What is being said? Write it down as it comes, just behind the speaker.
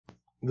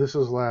This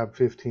is lab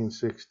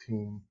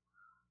 1516,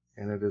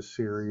 and it is a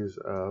series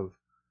of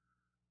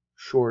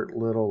short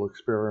little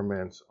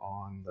experiments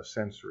on the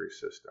sensory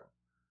system.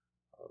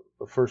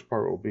 The first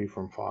part will be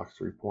from FOX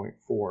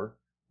 3.4,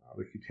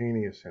 the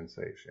cutaneous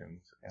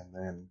sensations, and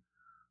then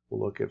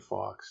we'll look at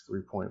FOX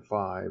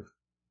 3.5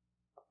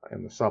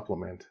 and the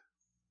supplement,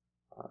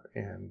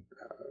 and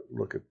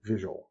look at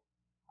visual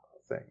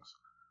things.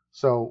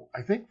 So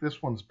I think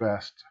this one's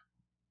best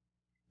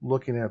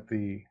looking at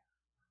the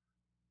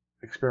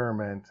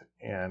experiment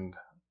and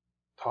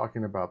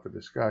talking about the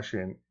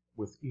discussion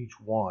with each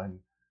one,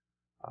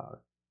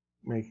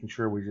 making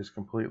sure we just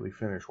completely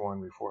finish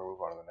one before we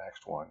move on to the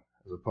next one,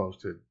 as opposed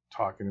to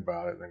talking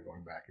about it and then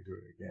going back and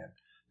doing it again.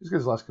 Just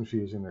gets less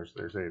confusing.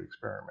 There's 8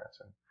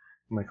 experiments, and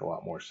it'll make a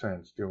lot more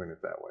sense doing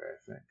it that way,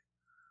 I think.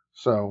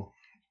 So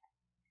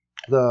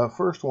the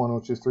first one,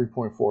 which is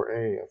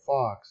 3.4a of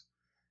FOX,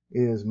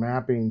 is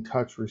mapping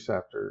touch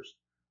receptors.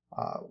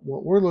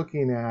 What we're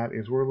looking at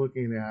is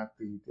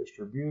the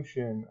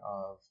distribution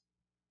of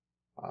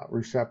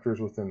receptors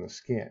within the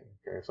skin.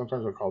 Okay,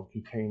 sometimes they're called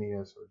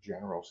cutaneous or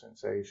general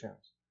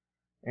sensations,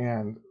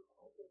 and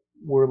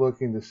we're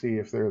looking to see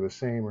if they're the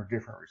same or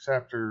different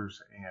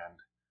receptors, and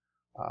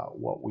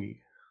what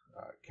we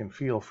can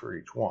feel for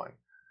each one.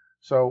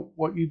 So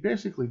what you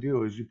basically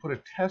do is you put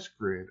a test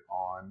grid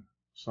on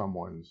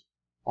someone's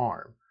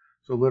arm.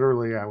 So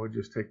literally, I would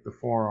just take the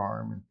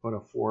forearm and put a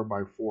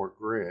 4x4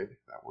 grid,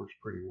 that works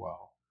pretty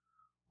well,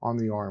 on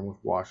the arm with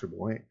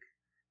washable ink.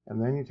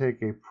 And then you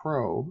take a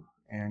probe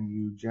and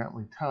you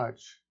gently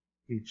touch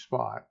each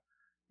spot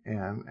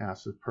and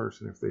ask the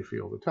person if they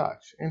feel the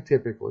touch. And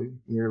typically,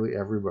 nearly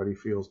everybody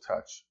feels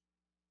touch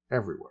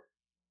everywhere.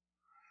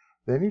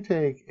 Then you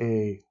take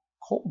a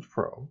cold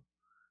probe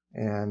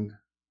and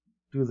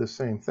do the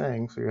same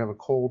thing. So you have a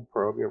cold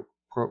probe, you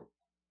have a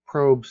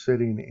probe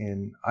sitting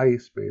in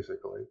ice,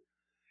 basically.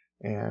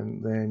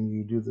 And then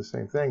you do the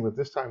same thing, but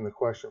this time the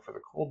question for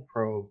the cold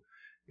probe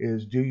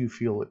is, do you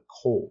feel it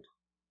cold?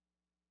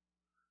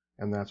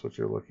 And that's what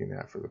you're looking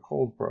at for the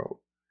cold probe.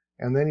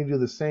 And then you do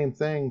the same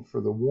thing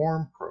for the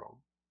warm probe.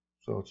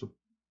 So it's a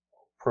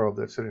probe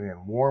that's sitting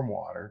in warm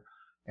water.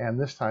 And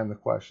this time the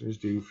question is,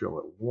 do you feel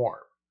it warm?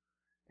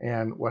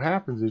 And what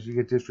happens is you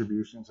get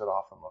distributions that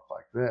often look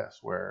like this,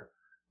 where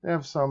they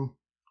have some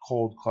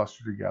cold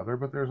clustered together,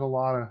 but there's a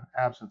lot of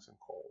absence in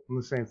cold. And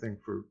the same thing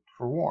for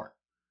warm.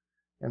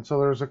 And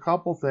so there's a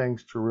couple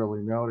things to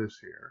really notice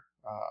here.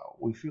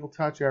 We feel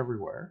touch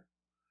everywhere.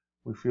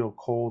 We feel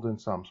cold in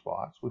some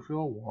spots. We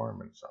feel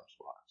warm in some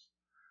spots.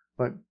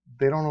 But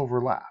they don't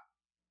overlap,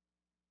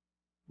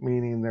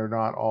 meaning they're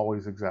not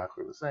always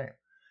exactly the same.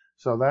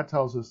 So that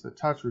tells us that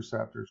touch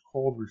receptors,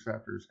 cold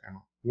receptors, and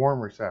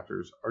warm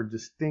receptors are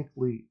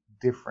distinctly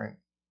different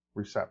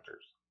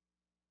receptors.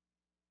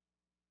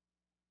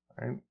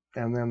 Right?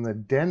 And then the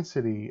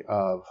density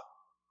of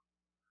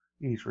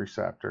each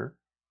receptor,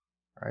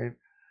 right,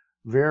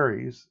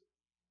 varies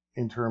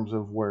in terms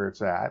of where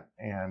it's at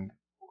and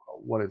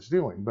what it's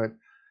doing. But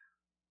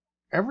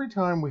every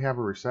time we have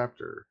a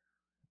receptor,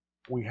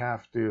 we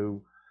have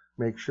to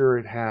make sure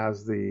it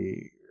has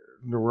the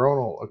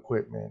neuronal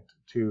equipment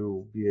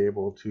to be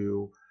able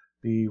to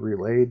be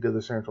relayed to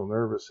the central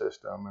nervous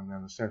system, and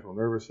then the central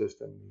nervous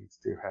system needs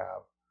to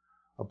have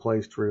a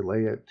place to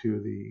relay it to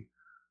the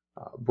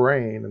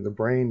brain, and the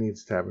brain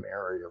needs to have an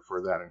area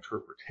for that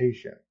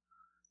interpretation.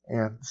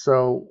 And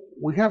so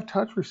we have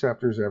touch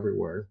receptors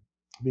everywhere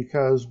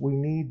because we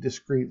need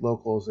discrete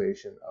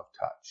localization of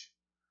touch.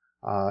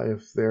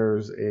 If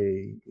there's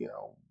a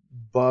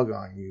bug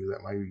on you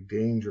that might be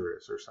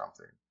dangerous or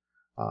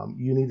something,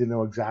 you need to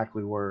know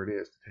exactly where it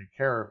is to take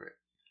care of it.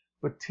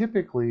 But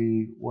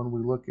typically, when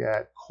we look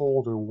at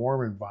cold or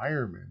warm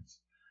environments,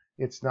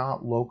 it's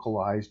not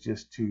localized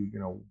just to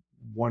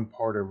one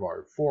part of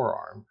our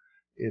forearm.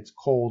 It's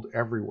cold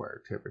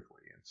everywhere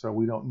typically, and so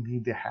we don't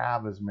need to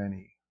have as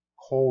many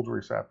cold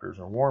receptors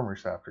or warm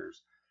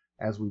receptors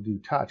as we do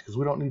touch, because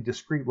we don't need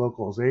discrete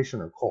localization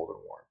of cold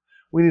and warm.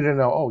 We need to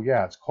know, oh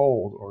yeah, it's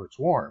cold or it's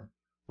warm,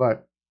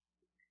 but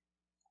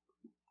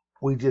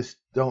we just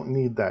don't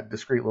need that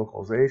discrete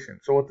localization.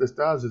 So what this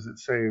does is it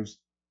saves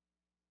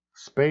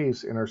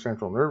space in our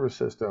central nervous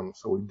system,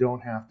 so we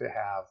don't have to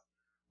have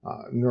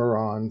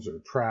neurons or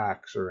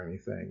tracts or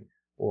anything,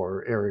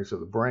 or areas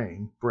of the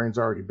brain. Brain's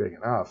already big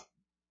enough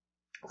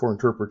for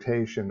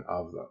interpretation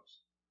of those.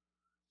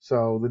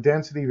 So the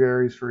density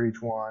varies for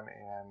each one,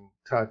 and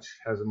touch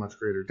has a much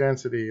greater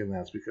density, and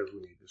that's because we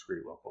need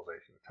discrete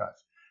localization of touch.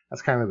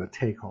 That's kind of the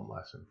take-home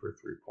lesson for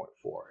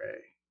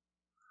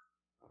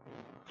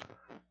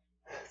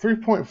 3.4a.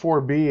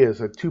 3.4b is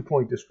a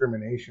 2-point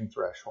discrimination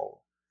threshold,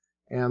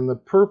 and the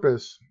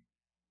purpose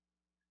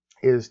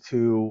is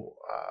to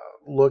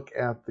look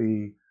at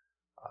the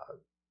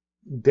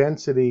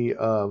density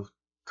of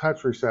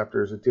touch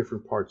receptors at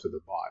different parts of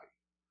the body.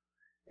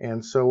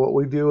 And so what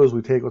we do is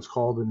we take what's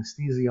called an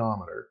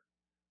anesthesiometer,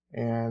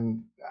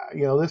 and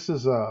this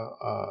is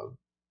a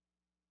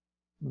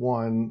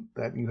one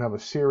that you have a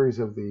series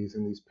of these,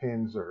 and these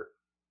pins are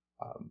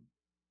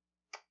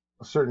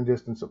a certain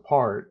distance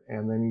apart,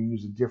 and then you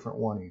use a different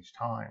one each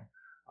time.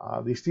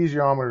 The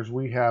aesthesiometers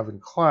we have in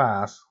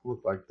class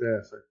look like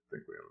this. I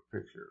think we have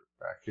a picture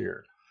back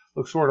here.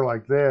 Looks sort of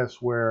like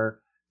this, where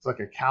it's like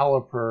a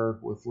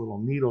caliper with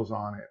little needles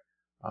on it.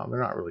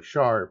 They're not really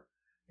sharp,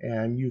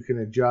 and you can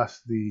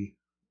adjust the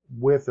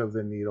width of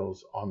the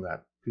needles on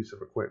that piece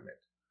of equipment.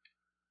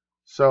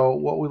 So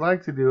what we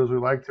like to do is we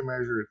like to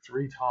measure it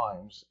 3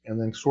 times and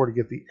then sort of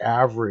get the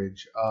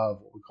average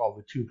of what we call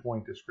the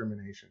 2-point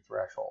discrimination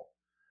threshold.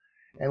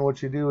 And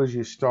what you do is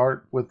you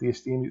start with the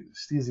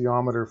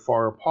aesthesiometer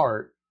far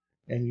apart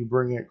and you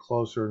bring it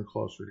closer and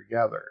closer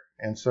together.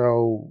 And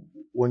so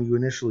when you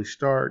initially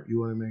start, you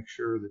want to make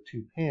sure the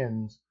 2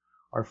 pins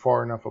are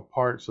far enough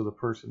apart so the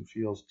person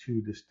feels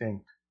 2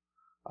 distinct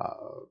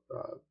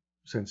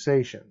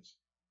sensations.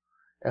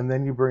 And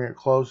then you bring it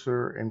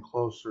closer and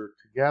closer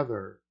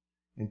together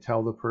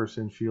until the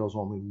person feels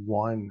only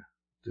 1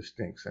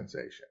 distinct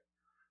sensation.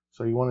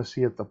 So you want to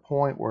see at the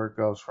point where it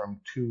goes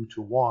from 2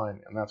 to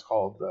 1, and that's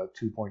called the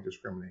 2-point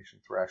discrimination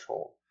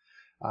threshold.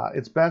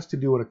 It's best to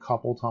do it a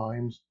couple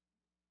times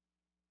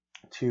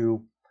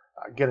to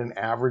get an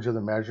average of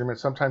the measurement.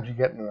 Sometimes you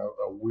get in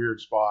a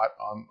weird spot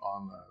on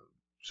a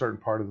certain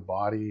part of the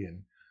body,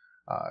 and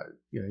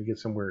you get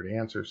some weird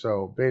answers.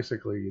 So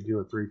basically, you do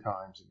it 3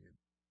 times, and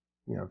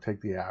you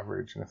take the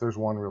average. And if there's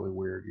one really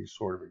weird, you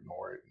sort of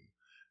ignore it and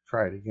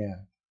try it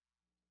again.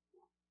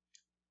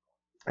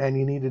 And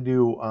you need to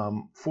do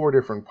 4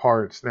 different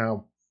parts.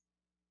 Now,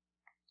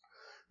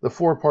 the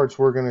 4 parts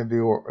we're going to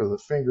do are the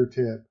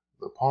fingertip,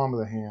 the palm of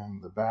the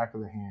hand, the back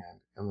of the hand,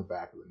 and the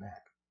back of the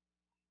neck.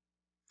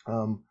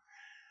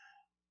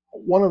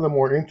 One of the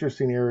more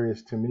interesting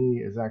areas to me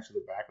is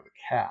actually the back of the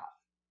calf.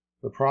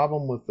 The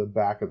problem with the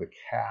back of the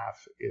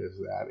calf is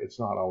that it's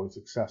not always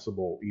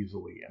accessible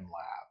easily in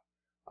lab.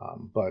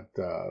 But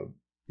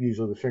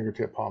usually the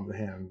fingertip, palm of the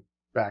hand,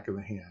 back of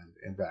the hand,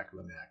 and back of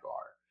the neck are.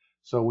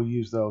 So we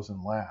use those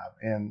in lab.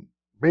 And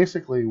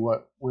basically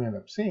what we end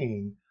up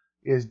seeing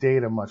is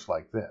data much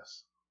like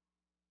this.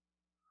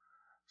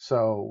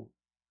 So,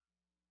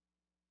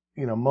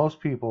 most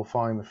people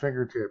find the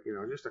fingertip,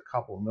 just a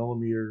couple of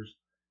millimeters,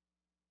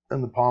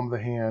 and the palm of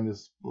the hand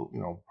is,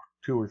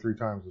 2 or 3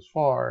 times as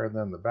far, and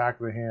then the back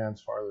of the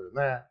hand's farther than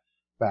that,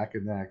 back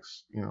and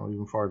neck's,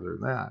 even farther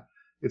than that.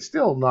 It's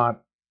still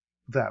not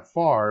that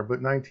far,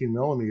 but 19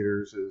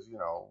 millimeters is,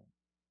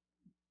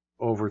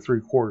 over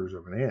 3/4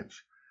 of an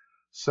inch.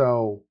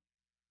 So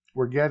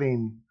we're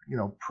getting,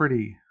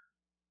 pretty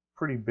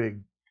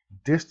big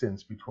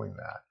distance between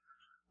that.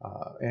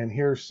 And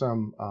here's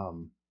some,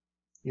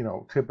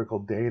 typical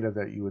data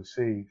that you would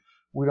see.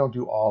 We don't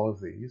do all of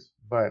these,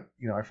 but,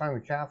 I find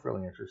the calf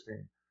really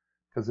interesting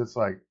because it's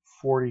like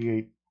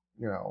 48,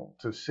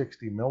 to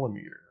 60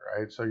 millimeter,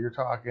 right? So you're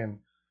talking,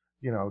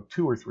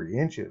 2 or 3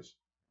 inches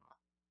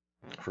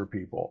for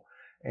people.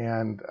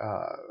 And,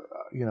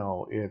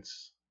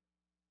 it's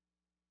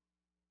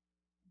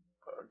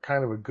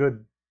kind of a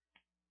good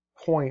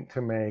point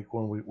to make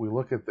when we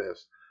look at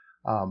this.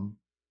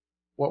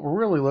 What we're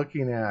really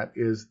looking at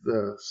is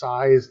the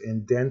size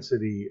and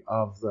density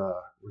of the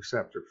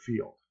receptor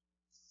field.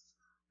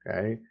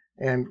 Okay,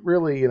 and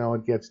really,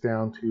 it gets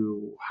down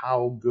to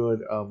how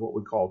good of what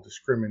we call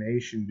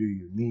discrimination do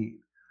you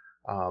need.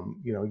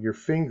 Your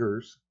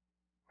fingers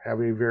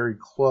have a very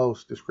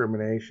close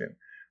discrimination.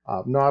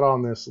 Not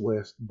on this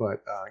list,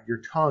 but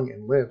your tongue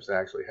and lips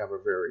actually have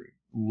a very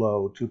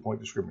low 2-point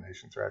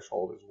discrimination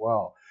threshold as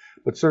well.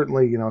 But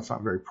certainly, it's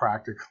not very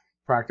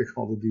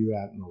practical to do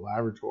that in the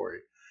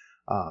laboratory.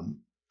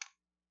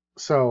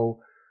 So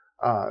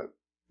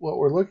what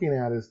we're looking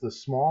at is the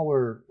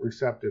smaller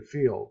receptive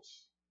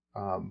fields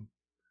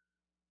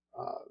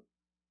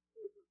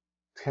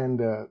tend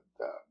to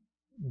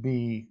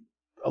be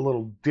a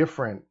little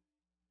different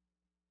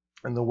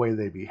in the way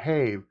they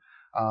behave.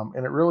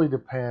 And it really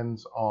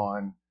depends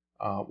on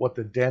what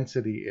the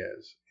density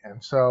is.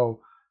 And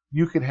so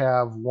you could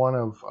have one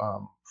of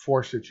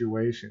 4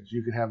 situations.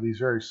 You could have these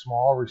very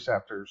small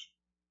receptors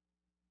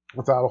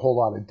without a whole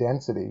lot of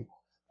density.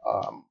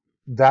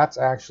 That's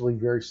actually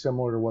very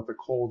similar to what the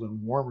cold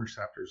and warm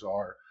receptors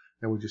are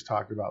that we just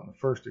talked about in the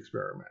first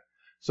experiment.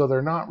 So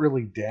they're not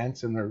really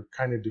dense, and they're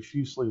kind of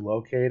diffusely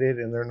located,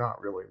 and they're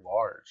not really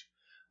large.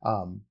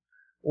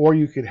 Or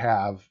you could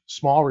have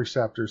small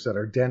receptors that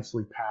are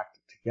densely packed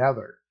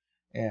together,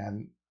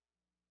 and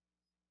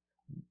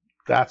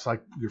that's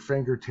like your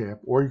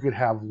fingertip. Or you could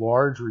have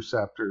large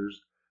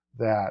receptors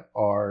that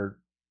are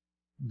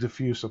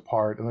diffuse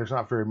apart, and there's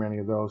not very many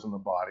of those in the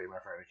body. I'm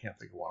afraid I can't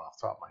think of one off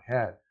the top of my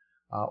head.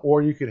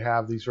 Or you could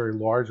have these very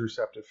large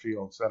receptive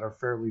fields that are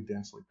fairly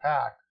densely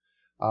packed,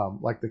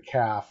 like the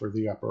calf or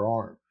the upper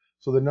arm.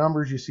 So the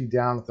numbers you see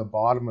down at the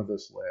bottom of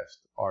this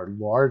list are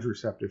large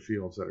receptive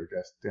fields that are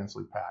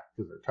densely packed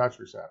because they're touch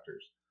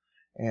receptors.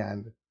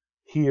 And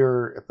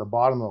here at the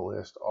bottom of the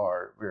list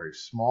are very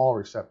small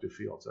receptive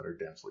fields that are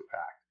densely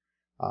packed.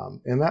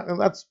 And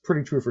that's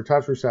pretty true for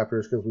touch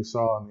receptors, because we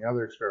saw in the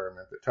other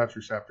experiment that touch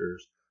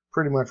receptors,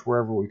 pretty much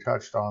wherever we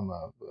touched on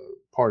the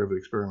part of the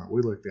experiment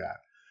we looked at,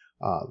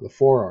 the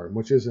forearm,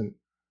 which isn't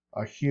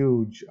a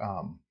huge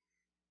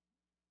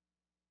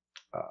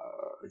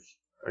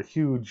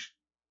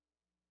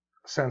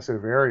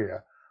sensitive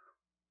area,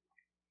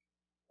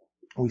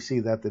 we see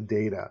that the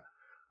data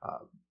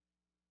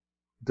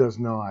does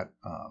not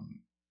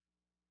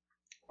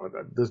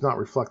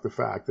reflect the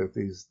fact that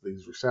these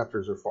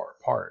receptors are far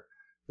apart.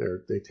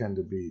 They tend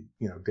to be,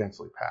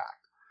 densely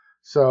packed.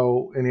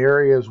 So in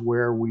areas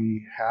where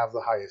we have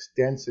the highest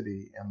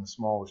density and the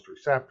smallest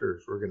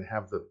receptors, we're going to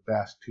have the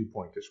best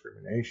 2-point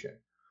discrimination.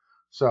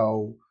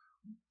 So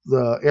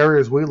the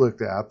areas we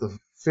looked at, the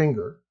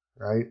finger,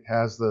 right,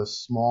 has the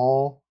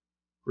small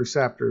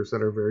receptors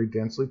that are very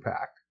densely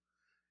packed.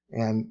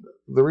 And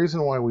the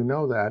reason why we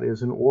know that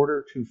is in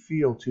order to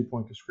feel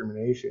 2-point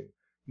discrimination,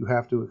 you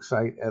have to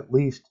excite at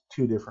least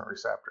 2 different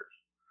receptors.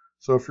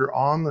 So if you're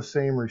on the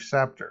same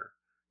receptor,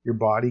 your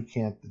body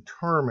can't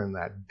determine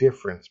that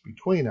difference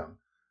between them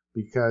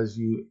because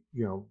you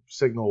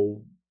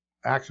signal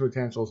action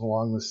potentials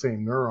along the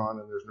same neuron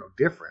and there's no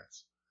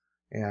difference.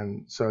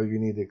 And so you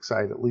need to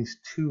excite at least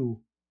two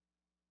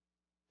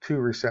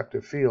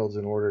receptive fields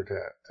in order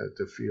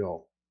to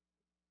feel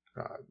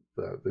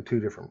the 2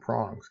 different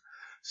prongs.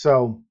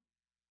 So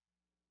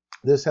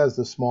this has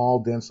the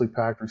small, densely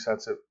packed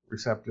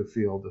receptive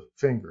field, the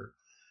finger,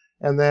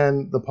 and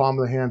then the palm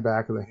of the hand,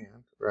 back of the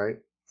hand, right?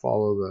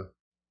 Follow the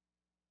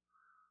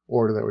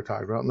order that we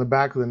talked about. And the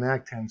back of the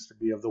neck tends to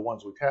be, of the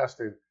ones we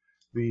tested,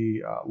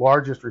 the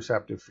largest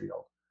receptive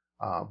field.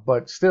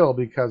 But still,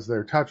 because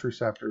they're touch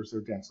receptors,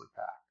 they're densely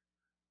packed.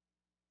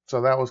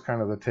 So that was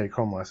kind of the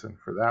take-home lesson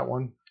for that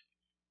one.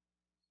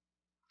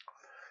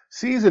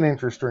 C is an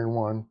interesting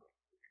one,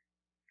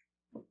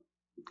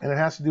 and it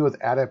has to do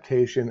with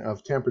adaptation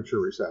of temperature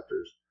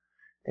receptors.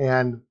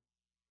 And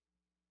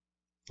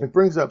it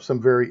brings up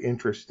some very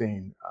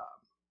interesting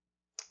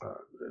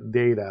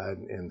data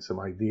and some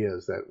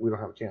ideas that we don't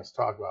have a chance to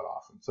talk about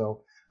often.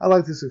 So I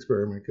like this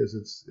experiment because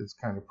it's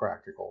kind of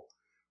practical.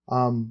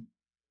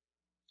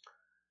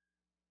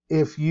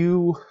 If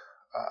you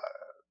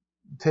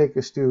take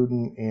a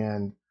student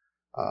and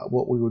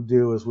what we would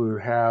do is we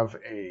would have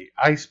a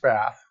ice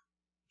bath,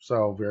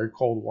 so very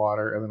cold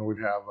water, and then we'd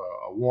have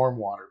a warm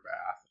water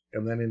bath,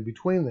 and then in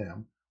between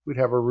them we'd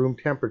have a room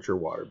temperature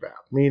water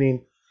bath,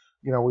 meaning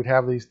we'd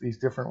have these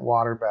different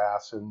water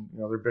baths, and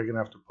they're big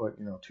enough to put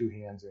 2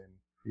 hands in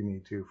if you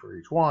need to for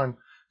each one.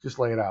 Just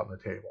lay it out on the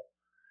table.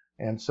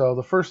 And so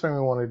the first thing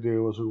we want to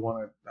do is we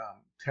want to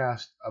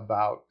test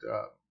about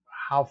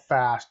how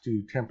fast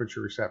do temperature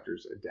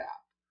receptors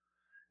adapt.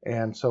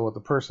 And so what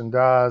the person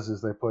does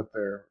is they put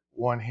their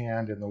one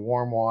hand in the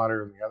warm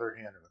water and the other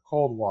hand in the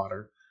cold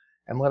water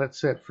and let it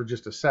sit for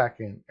just a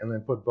second, and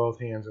then put both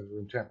hands in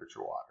room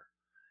temperature water.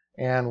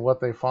 And what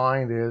they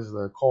find is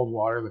the cold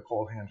water, the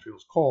cold hand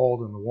feels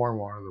cold, and the warm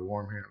water, the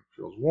warm hand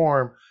feels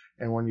warm.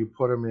 And when you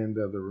put them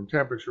into the room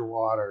temperature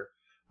water,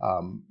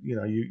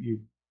 you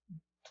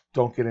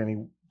don't get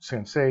any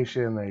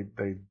sensation.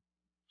 They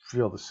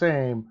feel the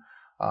same,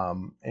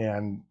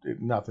 and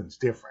nothing's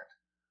different.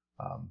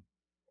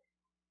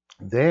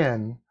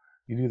 Then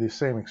you do the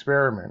same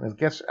experiment. It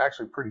gets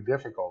actually pretty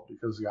difficult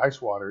because the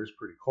ice water is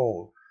pretty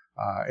cold,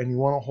 and you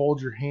want to hold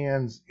your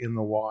hands in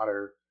the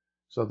water,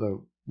 so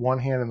the one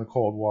hand in the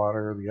cold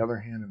water, the other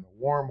hand in the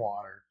warm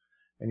water,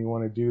 and you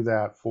want to do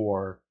that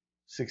for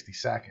 60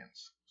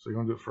 seconds. So you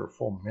want to do it for a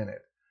full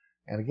minute.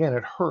 And again,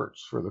 it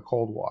hurts for the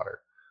cold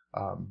water.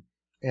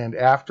 And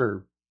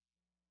after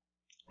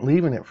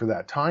leaving it for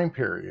that time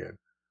period,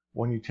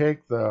 when you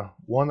take the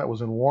one that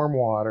was in warm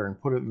water and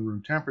put it in the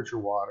room temperature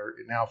water,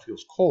 it now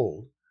feels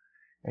cold.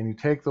 And you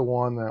take the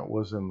one that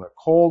was in the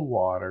cold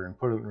water and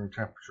put it in room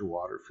temperature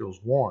water, it feels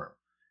warm,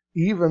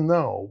 even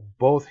though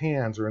both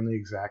hands are in the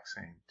exact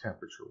same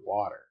temperature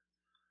water.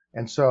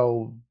 And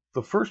so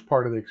the first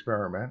part of the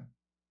experiment,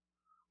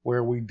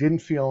 where we didn't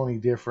feel any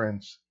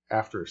difference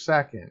after a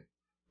second,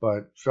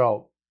 but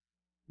felt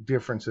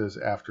differences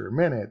after a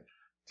minute,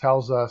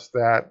 tells us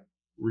that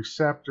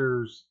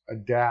receptors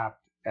adapt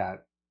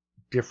at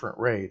different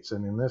rates.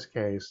 And in this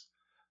case,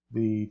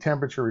 the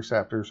temperature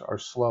receptors are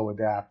slow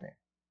adapting.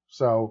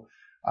 So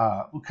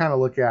we'll kind of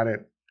look at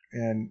it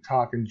and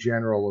talk in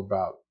general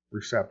about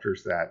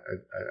receptors that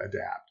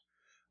adapt.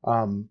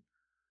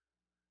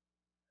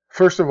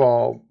 First of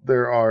all,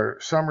 there are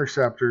some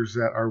receptors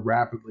that are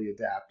rapidly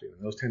adapting,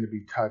 and those tend to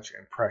be touch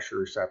and pressure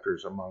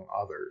receptors, among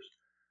others.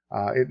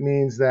 It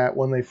means that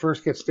when they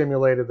first get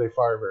stimulated, they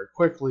fire very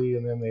quickly,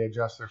 and then they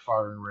adjust their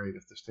firing rate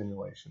if the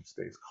stimulation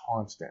stays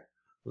constant.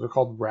 Those are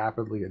called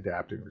rapidly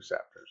adapting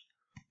receptors.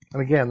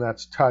 And again,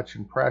 that's touch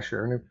and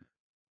pressure. And if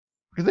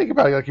you think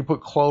about it, like you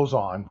put clothes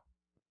on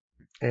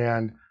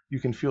and you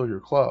can feel your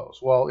clothes.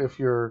 Well, if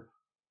your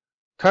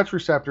touch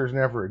receptors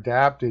never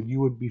adapted, you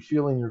would be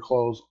feeling your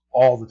clothes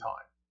all the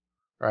time,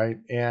 right?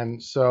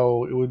 And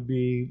so it would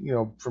be,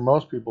 for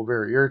most people,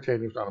 very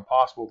irritating, if not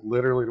impossible,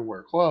 literally to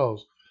wear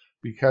clothes,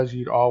 because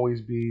you'd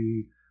always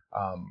be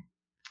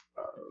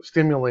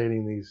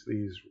stimulating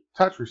these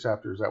touch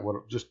receptors that would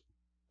just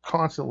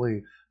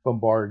constantly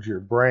bombard your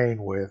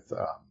brain with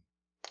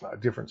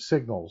different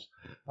signals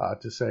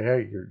to say,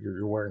 hey,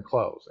 you're wearing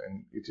clothes.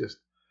 And it just,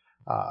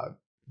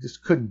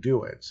 just couldn't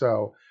do it.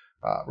 So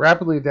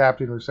rapidly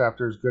adapting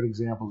receptors, good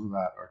examples of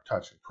that are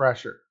touch and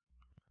pressure.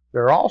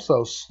 There are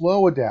also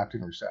slow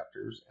adapting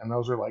receptors, and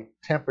those are like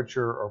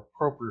temperature or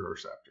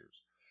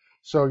proprioceptors.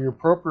 So your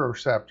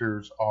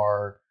proprioceptors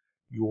are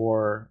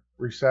your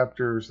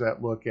receptors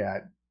that look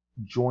at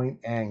joint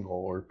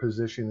angle or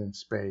position in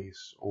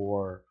space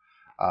or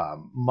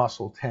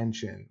muscle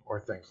tension or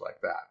things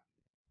like that.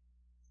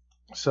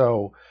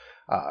 So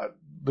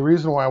the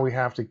reason why we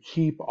have to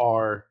keep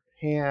our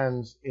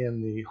hands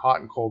in the hot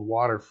and cold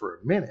water for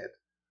a minute,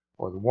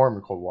 or the warm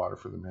and cold water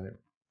for the minute,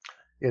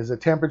 is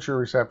that temperature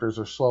receptors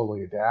are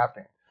slowly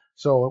adapting.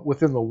 So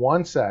within the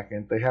 1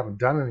 second, they haven't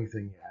done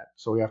anything yet,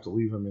 so we have to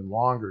leave them in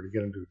longer to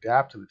get them to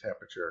adapt to the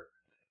temperature.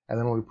 And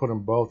then when we put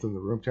them both in the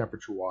room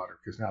temperature water,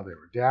 because now they're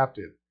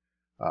adapted,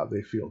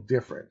 they feel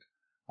different.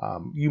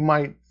 You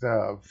might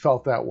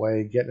felt that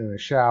way getting in a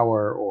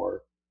shower,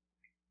 or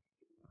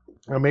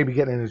maybe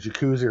getting in a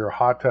jacuzzi or a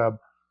hot tub.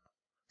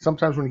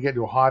 Sometimes when you get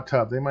into a hot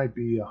tub, they might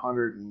be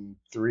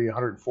 103,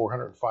 104,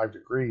 105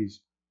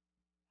 degrees.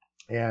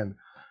 And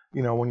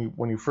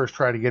when you first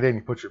try to get in,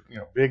 you put your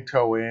big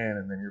toe in,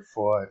 and then your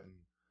foot, and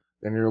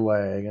then your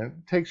leg, and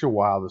it takes you a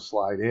while to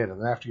slide in.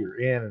 And after you're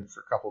in, and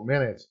for a couple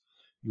minutes,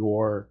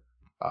 your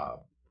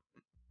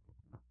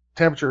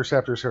temperature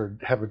receptors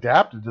have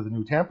adapted to the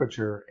new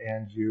temperature,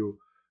 and you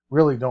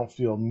really don't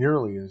feel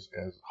nearly as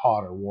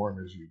hot or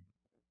warm as you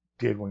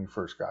did when you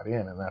first got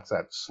in. And that's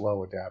that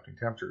slow adapting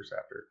temperature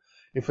receptor.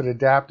 If it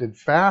adapted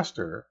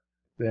faster,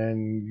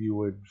 then you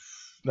would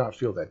not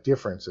feel that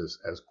difference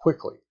as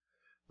quickly.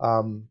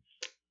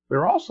 There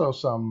are also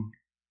some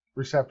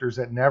receptors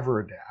that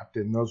never adapt,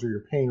 and those are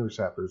your pain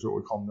receptors, what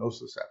we call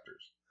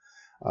nociceptors.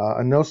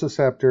 A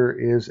nociceptor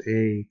is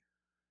a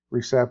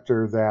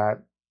receptor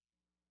that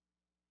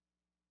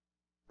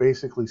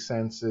basically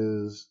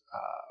senses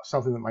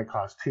something that might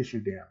cause tissue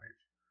damage,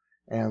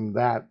 and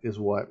that is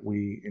what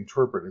we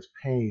interpret as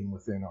pain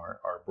within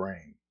our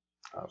brain.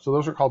 So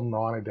those are called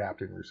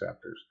non-adapting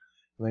receptors,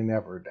 and they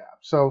never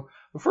adapt. So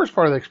the first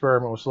part of the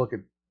experiment was to look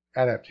at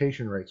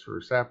adaptation rates for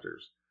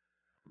receptors.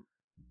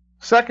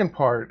 Second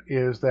part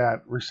is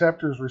that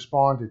receptors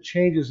respond to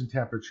changes in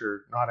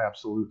temperature, not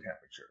absolute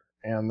temperature.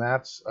 And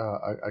that's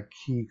a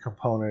key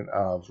component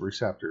of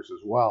receptors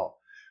as well.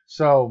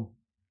 So,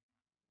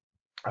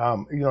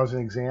 as an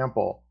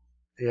example,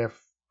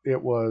 if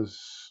it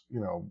was,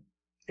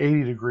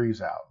 80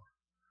 degrees out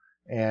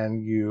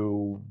and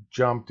you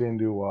jumped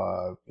into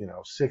a,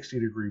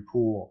 60-degree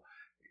pool,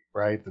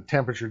 right? The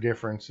temperature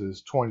difference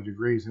is 20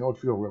 degrees and it would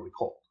feel really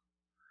cold.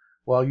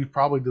 Well, you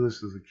probably do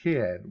this as a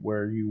kid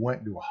where you went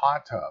into a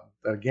hot tub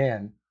that,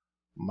 again,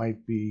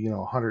 might be,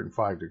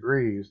 105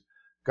 degrees,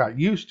 got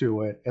used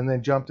to it, and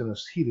then jumped in a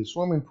heated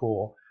swimming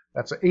pool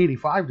that's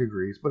 85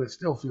 degrees, but it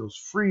still feels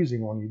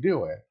freezing when you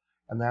do it.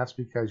 And that's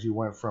because you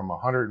went from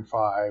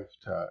 105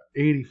 to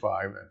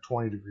 85, a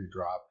 20-degree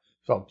drop.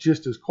 Felt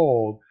just as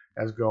cold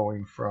as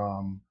going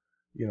from,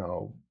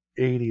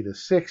 80 to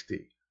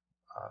 60.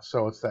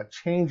 So it's that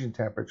change in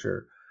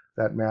temperature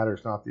that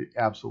matters, not the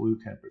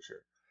absolute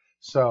temperature.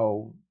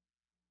 So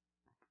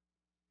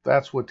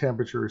that's what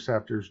temperature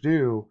receptors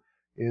do,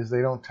 is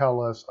they don't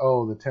tell us,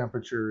 oh, the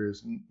temperature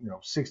is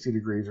 60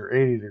 degrees or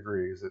 80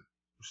 degrees.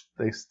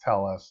 They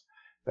tell us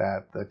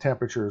that the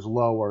temperature is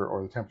lower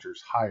or the temperature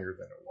is higher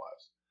than it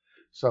was.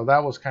 So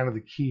that was kind of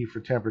the key for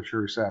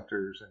temperature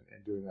receptors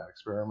and doing that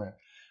experiment.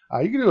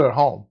 You can do it at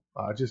home.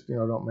 Just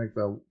don't make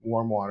the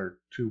warm water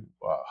too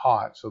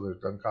hot so that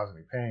it doesn't cause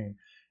any pain.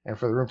 And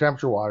for the room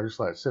temperature water, just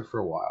let it sit for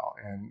a while,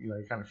 and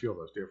you kind of feel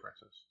those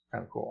differences.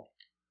 Kind of cool.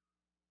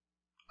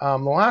 The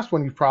last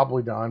one you've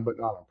probably done, but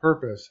not on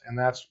purpose, and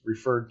that's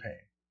referred pain.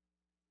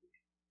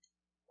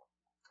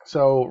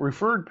 So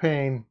referred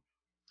pain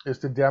is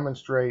to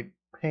demonstrate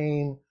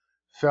pain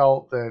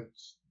felt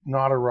that's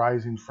not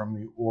arising from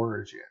the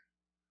origin.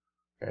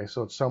 Okay,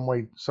 so it's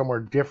somewhere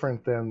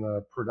different than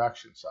the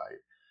production site.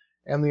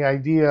 And the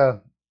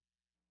idea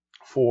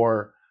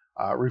for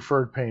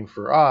referred pain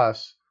for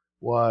us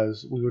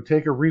was we would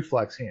take a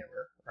reflex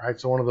hammer, right?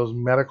 So one of those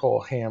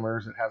medical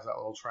hammers that has that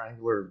little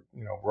triangular,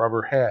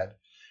 rubber head,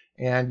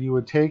 and you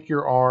would take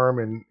your arm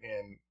and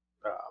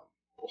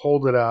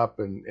hold it up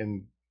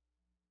and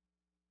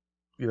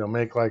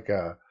make like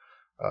a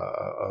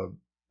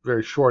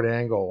very short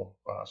angle.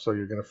 So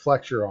you're going to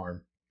flex your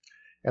arm,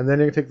 and then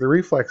you can take the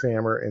reflex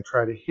hammer and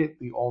try to hit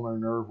the ulnar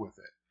nerve with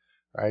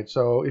it, right?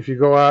 So if you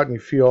go out and you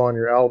feel on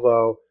your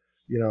elbow,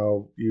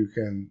 you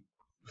can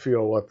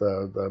feel what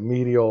the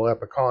medial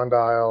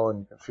epicondyle, and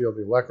you can feel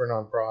the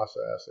olecranon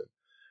process. And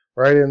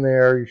right in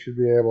there, you should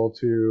be able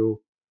to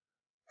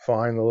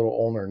find the little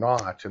ulnar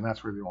notch, and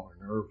that's where the ulnar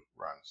nerve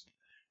runs.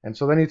 And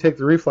so then you take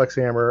the reflex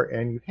hammer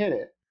and you hit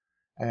it,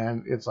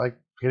 and it's like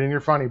hitting your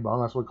funny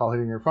bone. That's what we call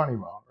hitting your funny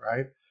bone,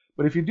 right?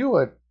 But if you do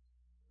it,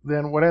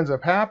 then what ends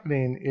up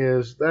happening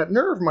is that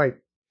nerve might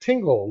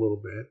tingle a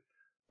little bit,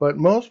 but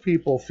most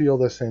people feel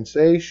the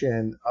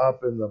sensation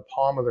up in the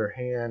palm of their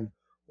hand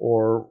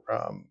or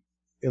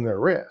in their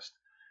wrist.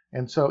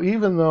 And so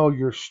even though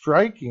you're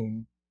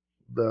striking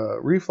the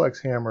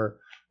reflex hammer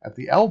At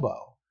the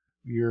elbow,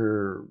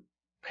 your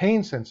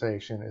pain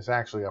sensation is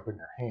actually up in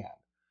your hand.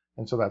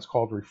 And so that's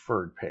called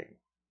referred pain.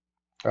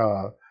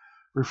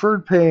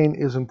 Referred pain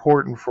is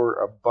important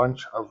for a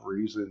bunch of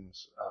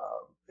reasons,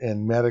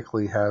 and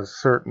medically has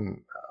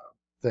certain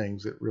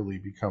things that really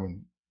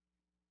become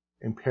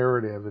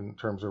imperative in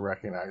terms of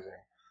recognizing,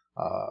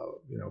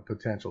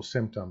 potential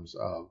symptoms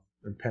of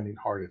impending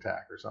heart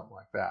attack or something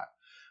like that.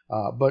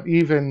 But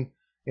even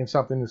in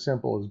something as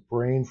simple as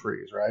brain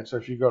freeze, right? So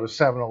if you go to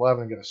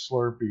 7-Eleven and get a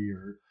Slurpee,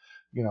 or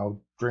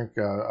drink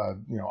a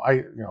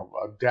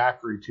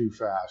daiquiri too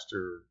fast,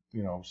 or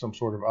some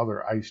sort of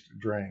other iced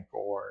drink,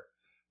 or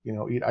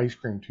eat ice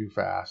cream too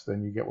fast,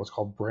 then you get what's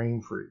called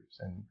brain freeze.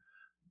 And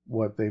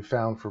what they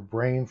found for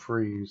brain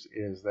freeze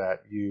is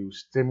that you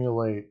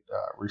stimulate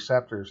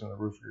receptors in the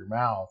roof of your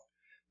mouth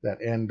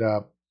that end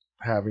up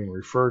having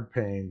referred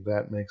pain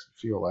that makes it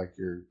feel like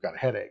you've got a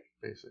headache,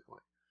 basically.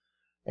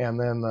 And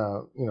then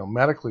the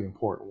medically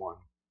important one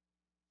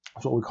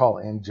is what we call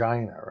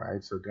angina,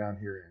 right? So down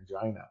here,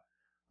 angina.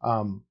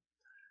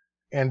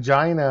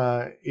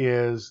 Angina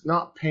is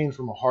not pain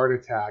from a heart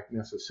attack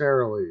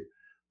necessarily,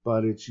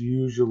 but it's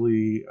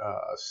usually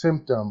a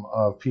symptom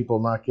of people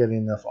not getting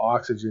enough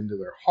oxygen to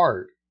their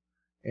heart,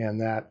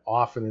 and that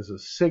often is a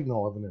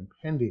signal of an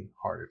impending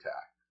heart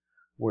attack,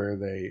 where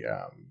they,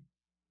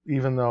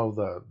 even though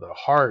the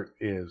heart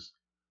is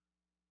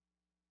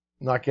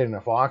not getting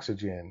enough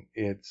oxygen,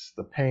 it's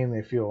the pain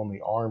they feel in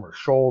the arm or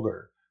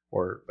shoulder,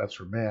 or that's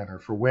for men,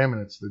 or for women,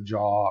 it's the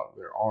jaw,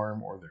 their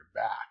arm, or their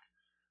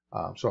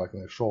back, so like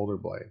in their shoulder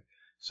blade.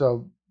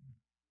 So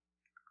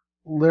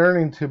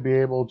learning to be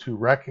able to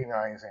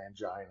recognize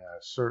angina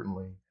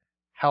certainly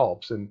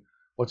helps. And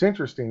what's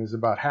interesting is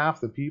about half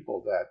the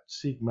people that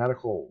seek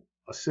medical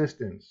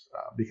assistance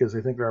because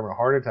they think they're having a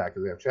heart attack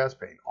because they have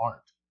chest pain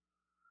aren't.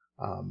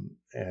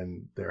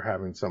 And they're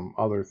having some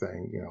other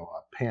thing,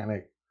 a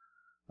panic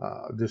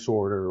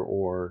disorder,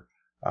 or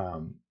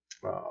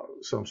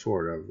some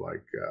sort of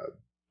like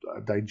a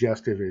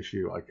digestive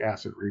issue like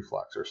acid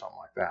reflux or something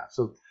like that.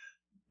 So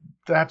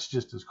that's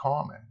just as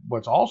common.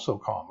 What's also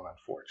common,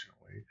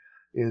 unfortunately,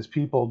 is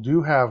people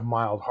do have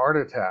mild heart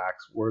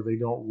attacks where they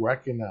don't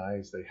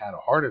recognize they had a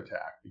heart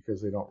attack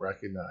because they don't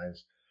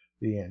recognize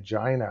the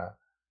angina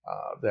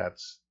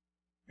that's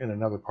in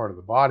another part of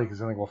the body, because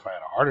they think, well, if I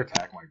had a heart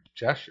attack, my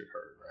chest should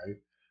hurt,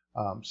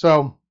 right?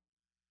 So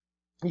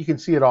you can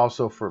see it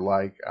also for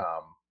like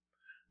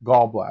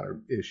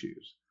gallbladder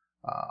issues.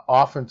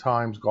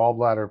 Oftentimes,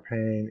 gallbladder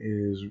pain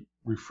is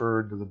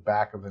referred to the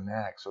back of the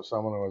neck. So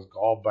someone who has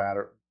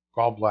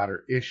gallbladder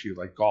issue,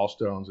 like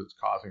gallstones, it's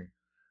causing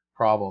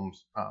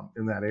problems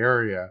in that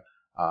area,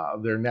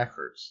 their neck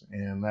hurts.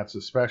 And that's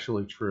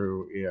especially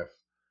true if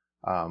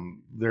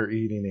they're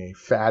eating a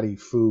fatty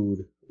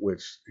food,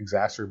 which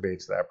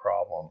exacerbates that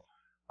problem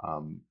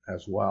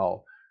as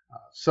well.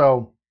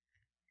 So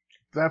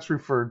that's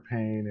referred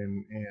pain,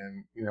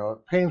 and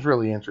pain's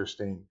really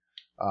interesting.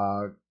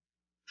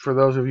 For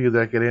those of you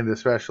that get into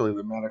especially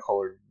the medical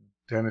or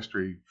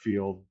dentistry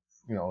field,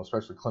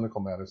 especially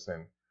clinical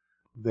medicine,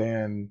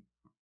 then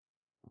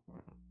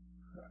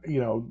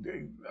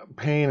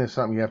pain is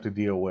something you have to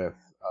deal with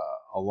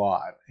a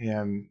lot.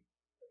 And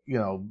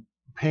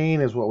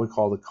pain is what we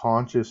call the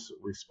conscious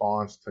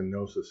response to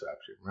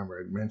nociception.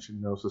 Remember, I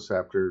mentioned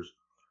nociceptors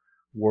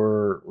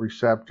were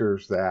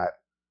receptors that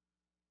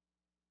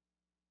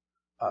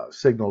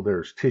signal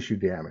there's tissue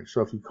damage.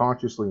 So if you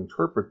consciously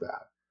interpret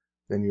that,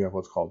 then you have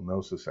what's called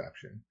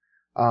nociception.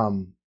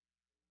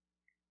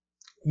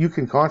 You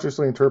can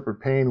consciously interpret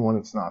pain when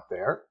it's not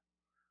there.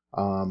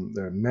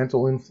 The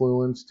mental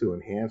influence to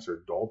enhance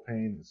or dull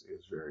pain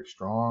is very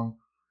strong.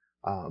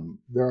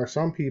 There are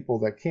some people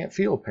that can't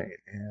feel pain,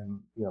 and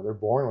they're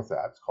born with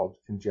that. It's called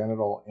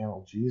congenital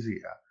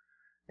analgesia.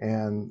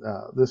 And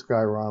this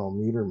guy, Ronald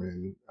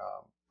Niederman,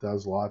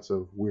 does lots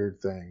of weird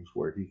things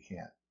where he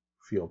can't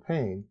feel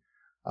pain,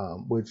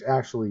 which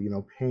actually,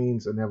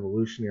 pain's an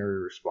evolutionary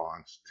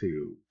response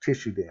to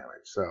tissue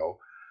damage. So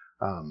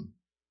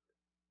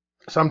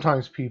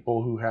sometimes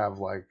people who have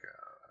like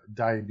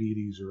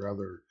diabetes or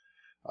other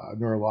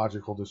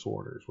neurological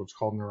disorders, what's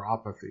called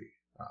neuropathy.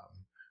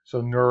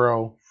 So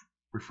neuro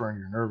referring to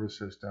your nervous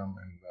system,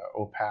 and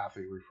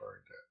opathy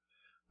referring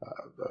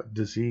to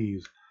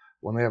disease.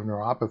 When they have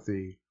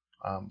neuropathy,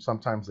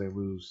 sometimes they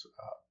lose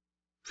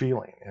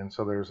feeling. And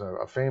so there's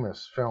a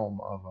famous film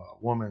of a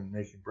woman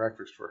making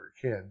breakfast for her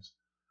kids,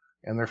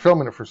 and they're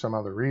filming it for some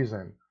other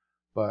reason,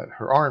 but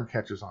her arm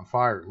catches on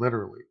fire,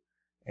 literally.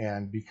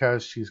 And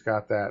because she's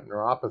got that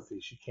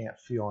neuropathy, she can't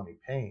feel any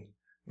pain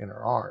in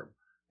her arm.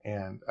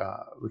 And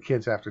the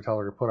kids have to tell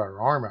her to put her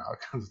arm out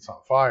because it's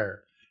on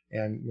fire.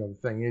 And the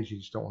thing is, you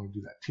just don't want to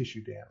do that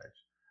tissue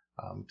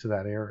damage to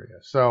that area.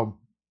 So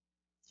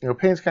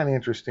pain's kind of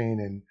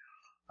interesting,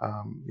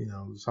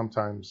 and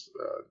sometimes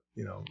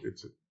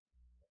it's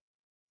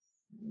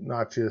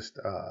not just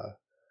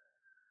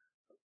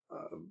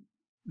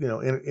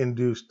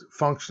induced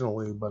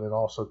functionally, but it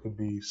also could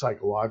be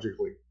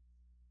psychologically.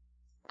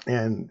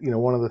 And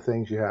one of the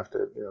things you have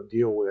to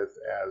deal with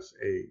as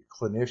a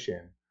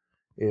clinician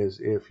is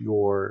if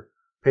your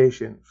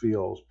patient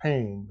feels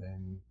pain,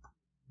 then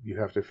you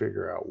have to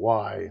figure out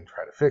why and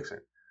try to fix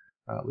it,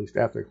 at least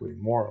ethically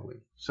and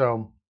morally.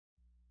 So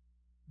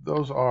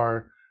those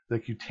are the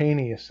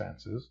cutaneous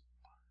senses.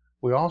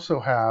 We also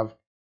have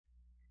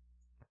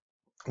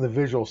the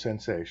visual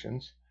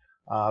sensations.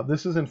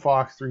 This is in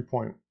FOX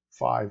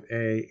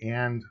 3.5a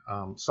and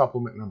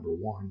supplement number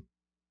 1.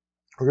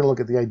 We're going to look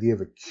at the idea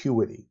of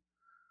acuity.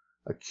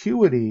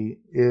 Acuity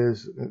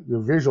is, the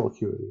visual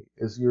acuity,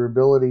 is your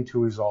ability to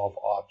resolve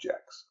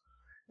objects.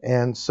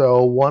 And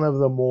so one of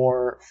the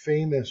more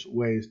famous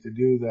ways to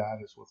do that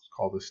is what's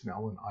called the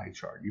Snellen eye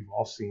chart. You've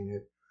all seen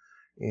it.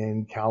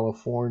 In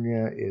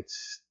California,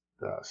 it's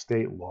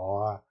state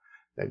law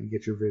that you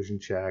get your vision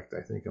checked,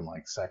 I think in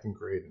like 2nd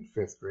grade and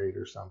 5th grade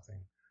or something.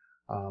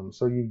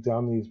 So you've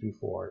done these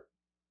before.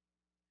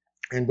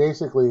 And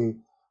basically,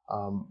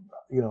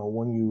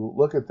 when you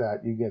look at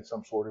that, you get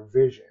some sort of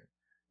vision.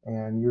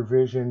 And your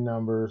vision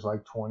numbers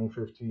like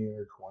 2015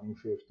 or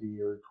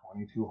 2050 or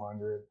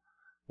 2200,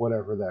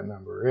 whatever that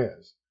number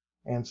is.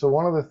 And so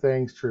one of the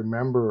things to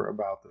remember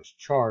about this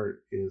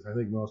chart is, I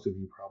think most of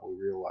you probably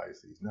realize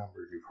these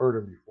numbers, you've heard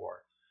them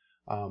before,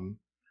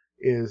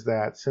 is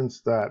that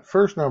since that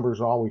first number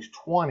is always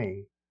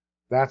 20,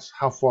 that's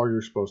how far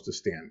you're supposed to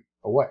stand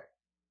away.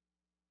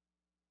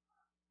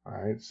 All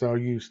right, so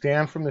you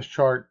stand from this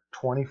chart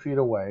 20 feet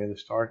away. The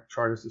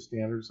chart is the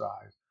standard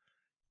size.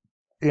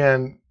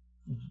 And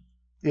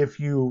if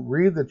you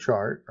read the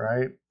chart,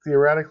 right,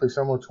 theoretically,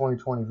 someone with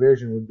 20/20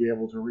 vision would be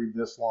able to read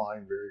this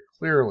line very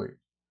clearly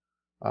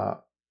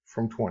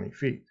from 20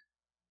 feet.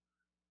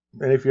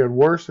 And if you had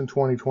worse than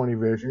 20/20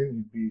 vision,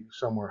 you'd be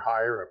somewhere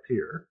higher up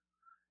here.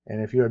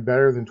 And if you had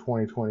better than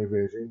 20/20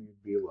 vision,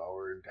 you'd be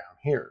lower and down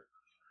here.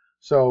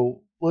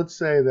 So let's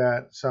say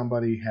that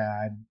somebody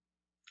had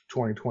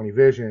 20/20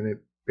 vision.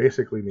 It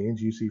basically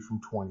means you see from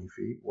 20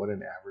 feet what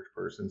an average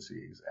person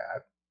sees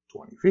at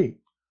 20 feet.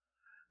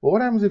 Well,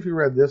 what happens if you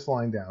read this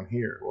line down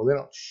here? Well, they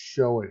don't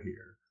show it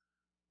here,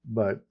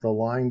 but the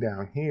line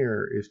down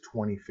here is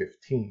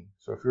 2015.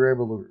 So if you're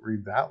able to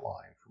read that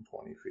line from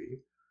 20 feet,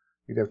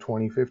 you'd have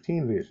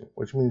 2015 vision,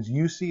 which means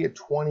you see at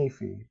 20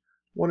 feet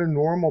what a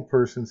normal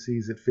person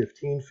sees at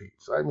 15 feet.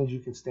 So that means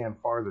you can stand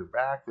farther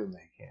back than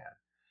they can,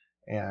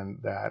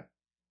 and that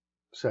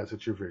says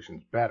that your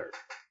vision's better.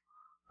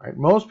 Right?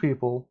 Most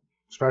people,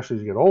 especially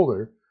as you get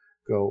older,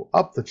 go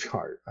up the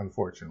chart,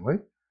 unfortunately.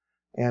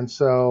 And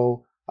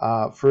so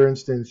for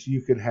instance,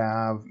 you could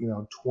have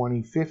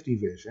 20/50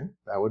 vision.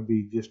 That would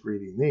be just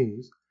reading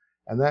these,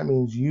 and that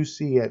means you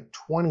see at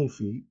 20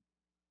 feet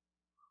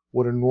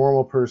what a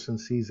normal person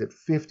sees at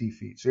 50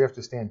 feet. So you have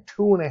to stand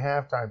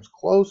 2.5 times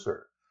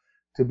closer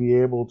to be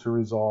able to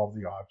resolve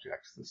the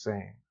objects the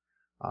same.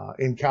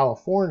 In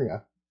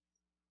California,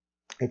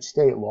 it's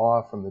state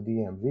law from the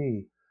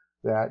DMV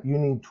that you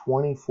need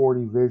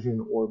 20/40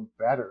 vision or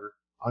better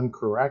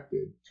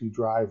uncorrected to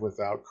drive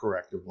without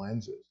corrective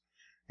lenses.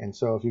 And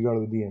so if you go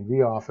to the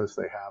DMV office,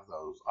 they have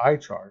those eye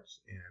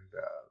charts,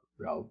 and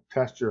they'll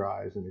test your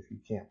eyes, and if you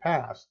can't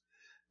pass,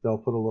 they'll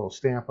put a little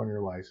stamp on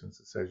your license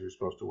that says you're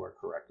supposed to wear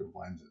corrective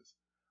lenses.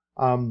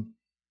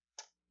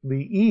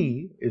 The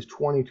E is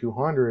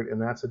 2200,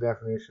 and that's a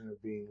definition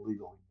of being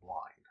legally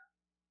blind.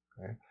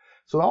 Okay?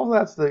 So all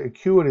that's the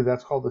acuity.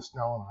 That's called the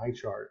Snellen eye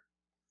chart.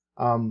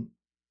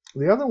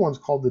 The other one's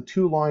called the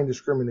two-line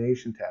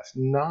discrimination test,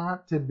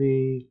 not to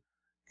be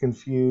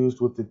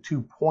confused with the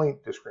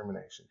two-point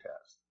discrimination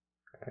test.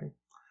 Okay?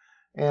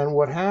 And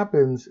what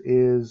happens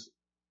is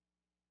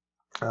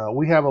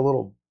we have a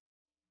little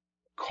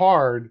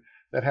card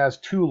that has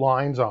 2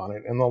 lines on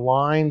it, and the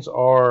lines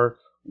are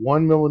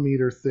 1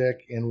 millimeter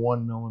thick and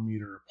 1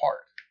 millimeter apart.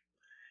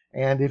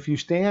 And if you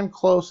stand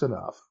close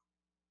enough,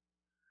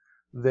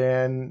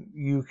 then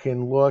you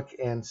can look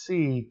and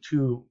see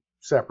 2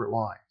 separate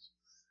lines.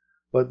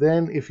 But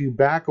then if you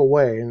back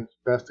away, and it's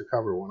best to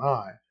cover one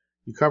eye,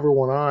 you cover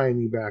one eye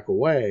and you back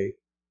away,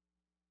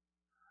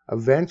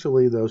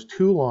 eventually those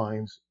 2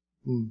 lines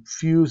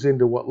fuse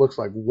into what looks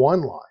like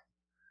one line.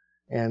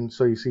 And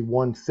so you see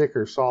one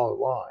thicker solid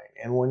line.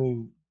 And when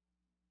you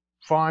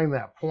find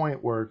that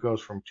point where it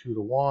goes from 2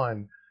 to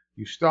 1,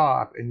 you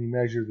stop and you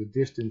measure the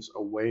distance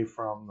away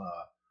from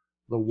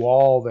the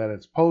wall that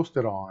it's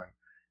posted on,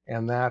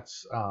 and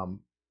that's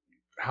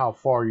how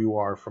far you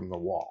are from the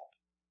wall.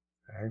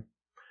 Okay?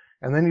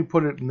 And then you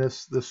put it in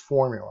this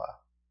formula.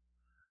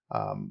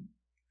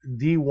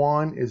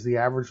 D1 is the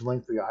average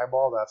length of the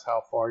eyeball. That's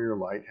how far your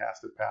light has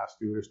to pass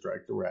through to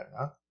strike the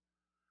retina.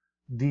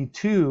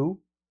 D2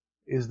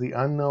 is the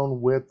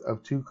unknown width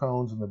of 2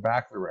 cones in the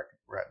back of the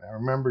retina.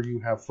 Remember, you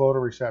have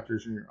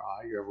photoreceptors in your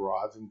eye. You have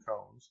rods and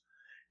cones.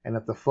 And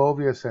at the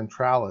fovea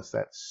centralis,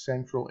 that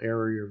central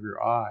area of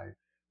your eye,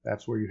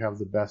 that's where you have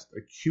the best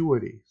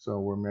acuity. So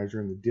we're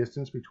measuring the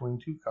distance between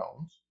 2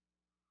 cones.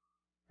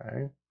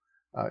 Okay.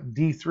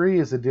 D3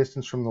 is the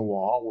distance from the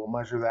wall. We'll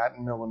measure that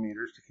in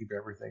millimeters to keep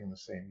everything in the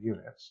same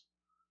units.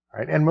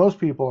 Right? And most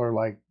people are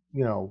like,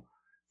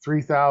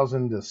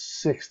 3,000 to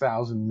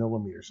 6,000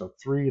 millimeters, so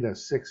 3 to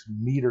 6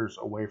 meters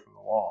away from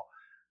the wall.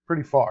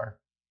 Pretty far.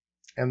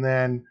 And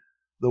then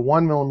the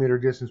 1 millimeter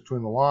distance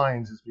between the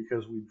lines is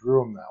because we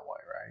drew them that way,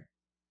 right?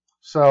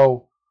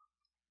 So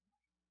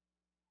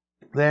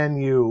then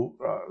you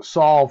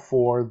solve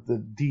for the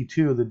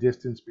D2, the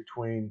distance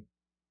between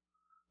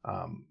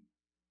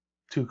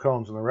two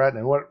cones in the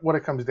retina. And what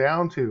it comes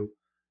down to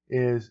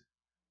is,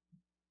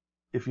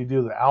 if you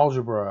do the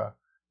algebra,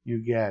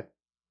 you get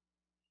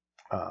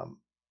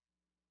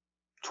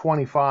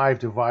 25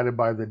 divided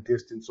by the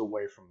distance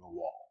away from the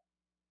wall,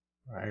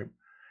 right?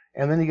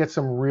 And then you get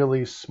some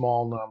really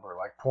small number,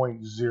 like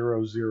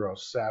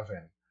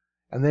 0.007.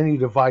 And then you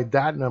divide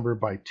that number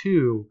by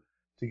 2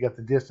 to get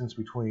the distance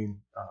between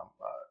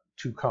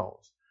two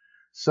cones.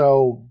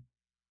 So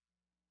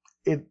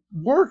it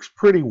works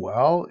pretty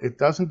well. It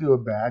doesn't do a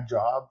bad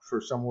job for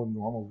someone with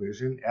normal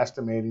vision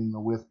estimating the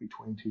width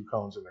between two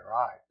cones in their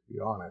eye, to be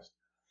honest.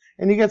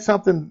 And you get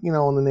something, in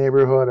the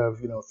neighborhood of,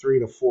 3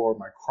 to 4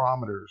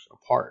 micrometers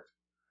apart.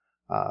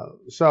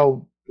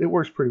 So it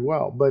works pretty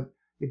well, but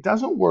it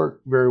doesn't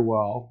work very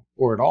well,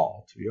 or at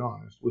all, to be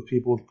honest, with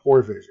people with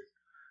poor vision.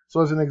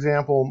 So as an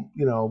example,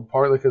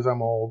 partly because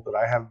I'm old, but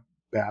I have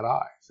bad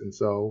eyes. And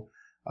so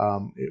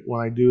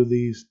when I do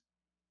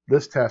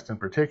this test in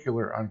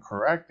particular,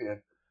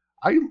 uncorrected,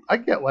 I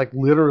get like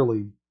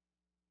literally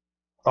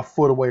a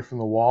foot away from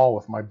the wall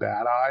with my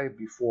bad eye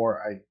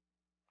before I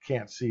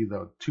can't see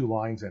the two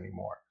lines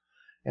anymore.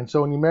 And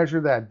so when you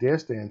measure that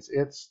distance,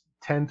 it's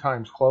 10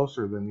 times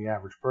closer than the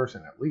average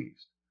person, at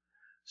least.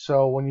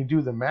 So when you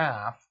do the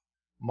math,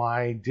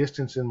 my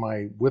distance in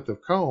my width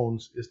of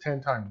cones is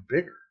 10 times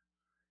bigger.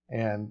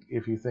 And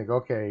if you think,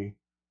 okay,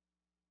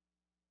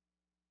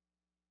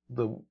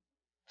 the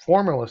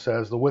formula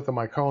says the width of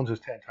my cones is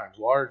 10 times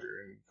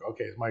larger, and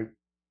okay, is my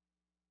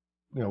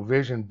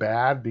vision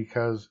bad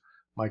because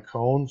my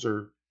cones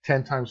are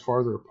 10 times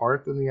farther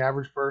apart than the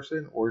average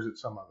person, or is it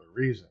some other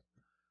reason?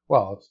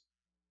 Well, it's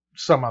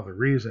some other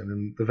reason,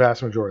 and the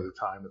vast majority of the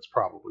time it's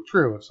probably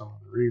true. It's some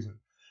other reason.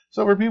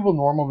 So for people with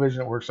normal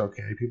vision, it works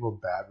okay. People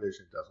with bad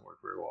vision, it doesn't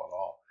work very well at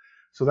all.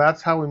 So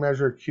that's how we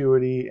measure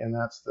acuity, and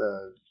that's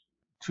the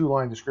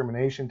two-line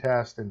discrimination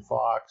test in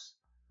Fox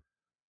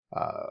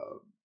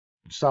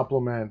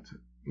supplement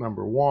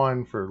number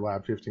 1 for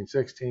Lab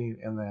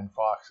 1516, and then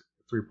Fox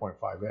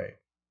 3.5a.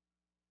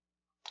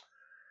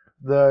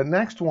 The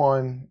next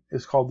one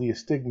is called the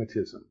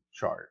astigmatism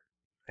chart.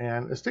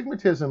 And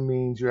astigmatism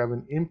means you have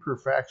an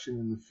imperfection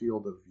in the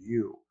field of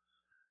view.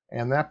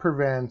 And that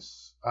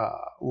prevents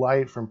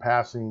light from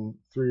passing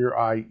through your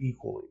eye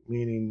equally.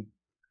 Meaning,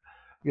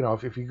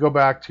 if you go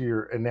back to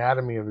your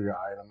anatomy of the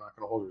eye, and I'm not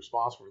going to hold you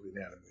responsible for the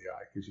anatomy of the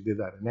eye because you did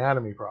that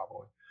anatomy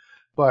probably.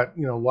 But,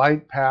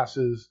 light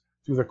passes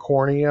through the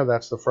cornea,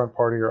 that's the front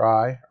part of your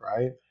eye,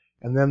 right?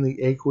 And then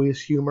the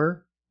aqueous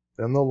humor,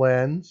 then the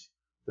lens,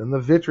 then the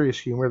vitreous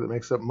humor that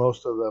makes up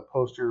most of the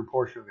posterior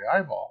portion of the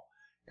eyeball,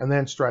 and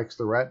then strikes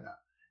the retina.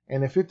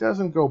 And if it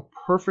doesn't go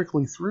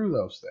perfectly through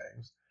those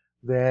things,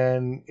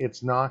 then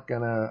it's not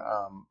going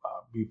to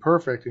be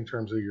perfect in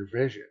terms of your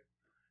vision.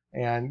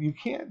 And you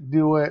can't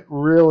do it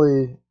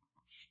really.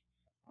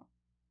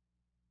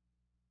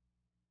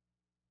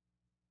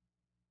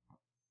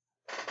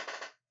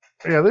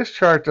 Yeah, this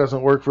chart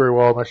doesn't work very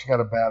well unless you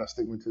got a bad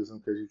astigmatism,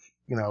 because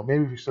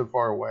maybe if you stood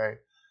far away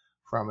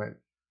from it.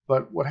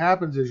 But what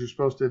happens is you're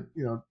supposed to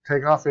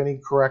take off any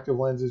corrective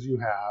lenses you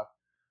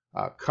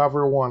have,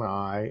 cover one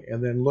eye,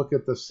 and then look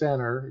at the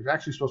center. You're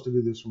actually supposed to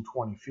do this from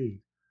 20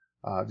 feet,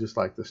 just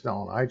like the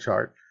Snellen eye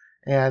chart.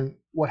 And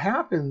what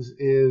happens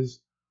is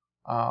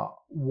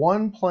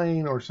one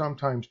plane, or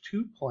sometimes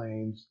two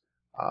planes,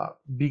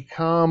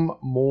 become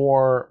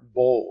more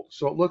bold.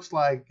 So it looks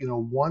like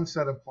one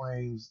set of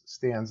planes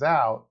stands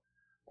out,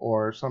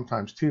 or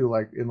sometimes two.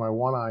 Like in my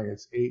one eye,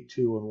 it's 8.2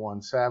 and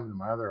 1.7. In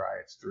my other eye,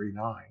 it's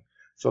 3.9.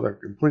 So they're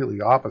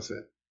completely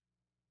opposite,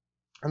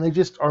 and they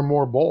just are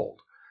more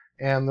bold.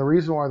 And the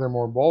reason why they're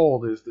more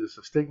bold is this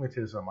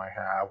astigmatism I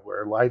have,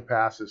 where light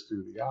passes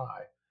through the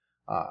eye,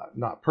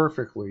 not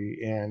perfectly,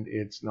 and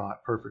it's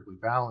not perfectly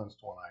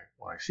balanced when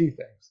I see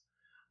things.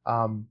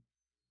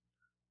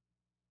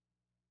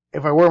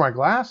 If I wear my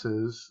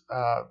glasses,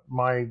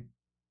 my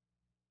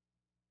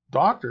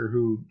doctor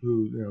who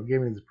gave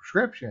me the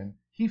prescription,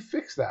 he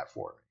fixed that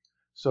for me.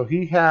 So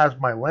he has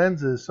my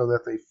lenses so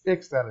that they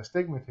fix that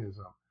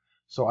astigmatism,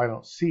 so I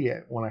don't see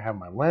it when I have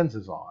my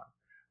lenses on.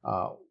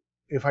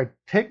 If I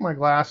take my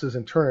glasses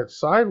and turn it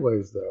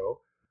sideways,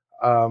 though,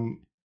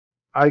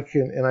 I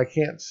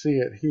can't see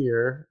it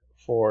here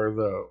for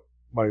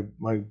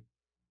my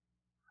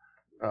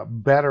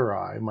better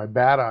eye. My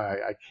bad eye,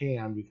 I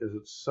can, because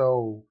it's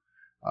so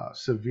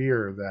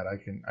severe that I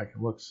can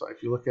look. So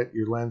if you look at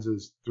your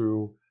lenses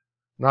through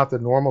not the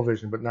normal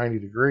vision, but 90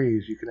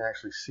 degrees, you can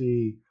actually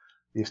see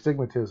the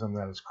astigmatism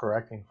that it's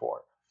correcting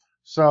for.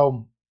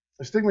 So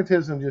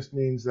astigmatism just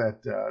means that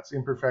it's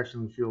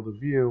imperfection in the field of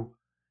view,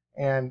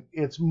 and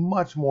it's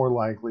much more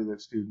likely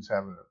that students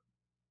have an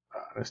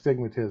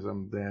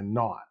astigmatism than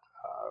not.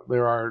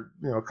 There are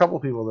a couple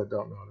of people that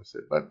don't notice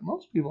it, but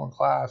most people in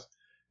class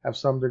have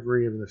some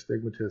degree of an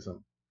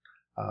astigmatism,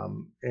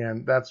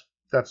 and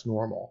that's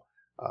normal.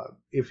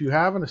 If you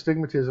have an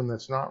astigmatism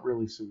that's not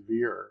really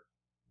severe,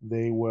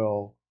 they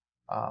will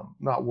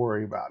not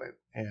worry about it.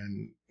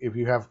 And if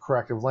you have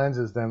corrective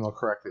lenses, then they'll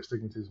correct the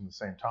astigmatism at the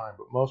same time.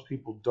 But most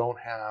people don't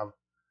have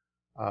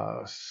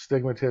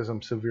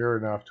astigmatism severe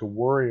enough to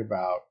worry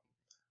about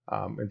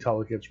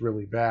until it gets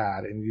really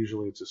bad. And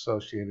usually it's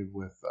associated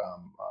with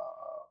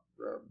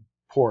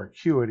poor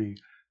acuity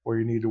where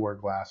you need to wear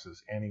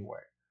glasses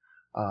anyway.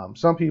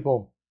 Some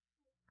people,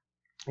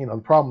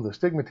 the problem with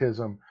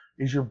astigmatism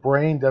is your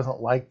brain doesn't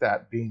like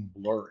that being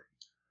blurry.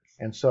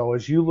 And so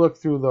as you look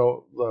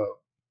through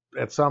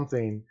at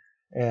something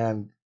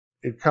and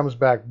it comes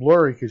back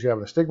blurry because you have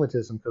an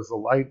astigmatism because the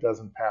light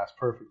doesn't pass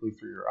perfectly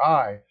through your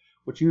eye,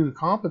 what you do to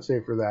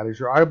compensate for that is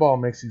your eyeball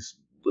makes these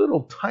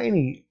little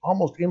tiny,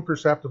 almost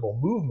imperceptible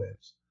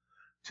movements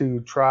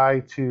to try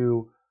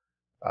to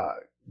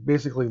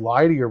basically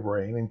lie to your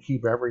brain and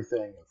keep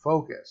everything in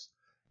focus.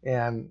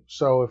 And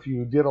so if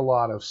you did a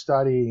lot of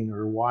studying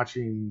or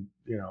watching,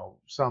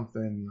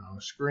 something on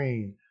a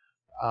screen,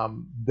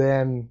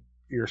 then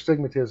your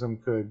astigmatism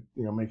could,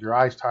 make your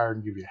eyes tired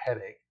and give you a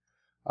headache.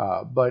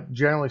 But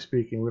generally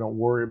speaking, we don't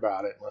worry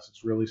about it unless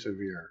it's really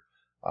severe,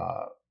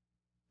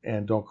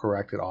 and don't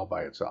correct it all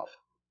by itself.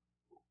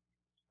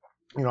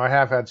 I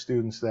have had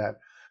students that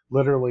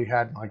literally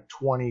had like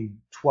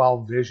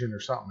 20/12 vision or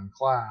something in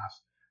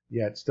class,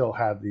 yet still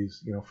had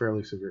these,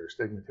 fairly severe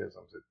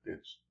astigmatisms.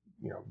 It's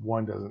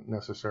one doesn't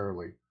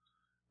necessarily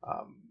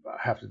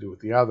have to do with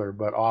the other,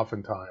 but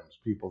oftentimes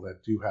people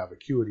that do have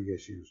acuity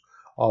issues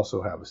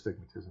also have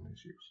astigmatism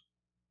issues.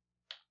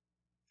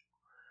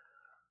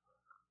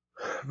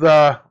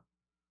 The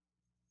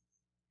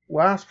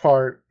last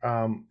part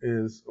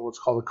is what's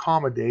called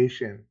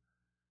accommodation.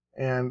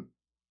 And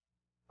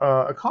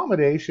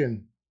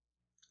accommodation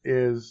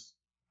is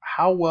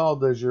how well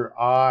does your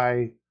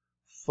eye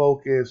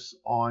focus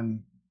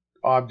on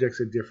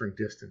objects at different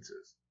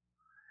distances.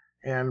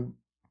 And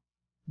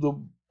the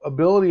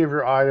ability of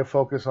your eye to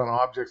focus on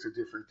objects at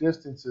different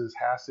distances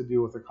has to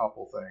do with a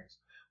couple things.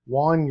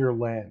 One, your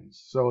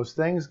lens. So as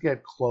things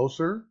get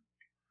closer,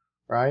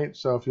 right?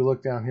 So if you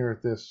look down here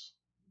at this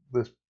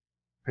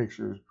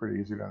picture is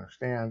pretty easy to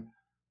understand.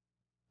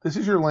 This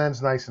is your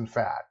lens nice and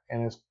fat.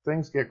 And as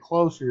things get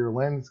closer, your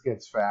lens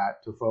gets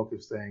fat to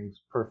focus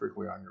things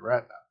perfectly on your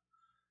retina.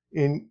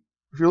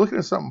 If you're looking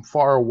at something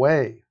far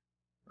away,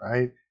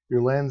 right,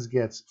 your lens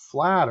gets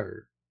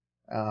flatter,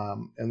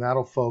 and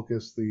that'll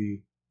focus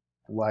the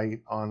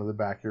light onto the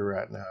back of your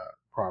retina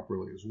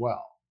properly as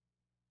well.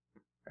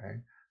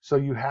 Okay, so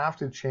you have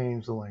to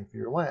change the length of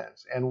your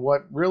lens. And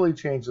what really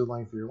changes the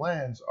length of your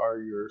lens are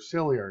your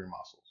ciliary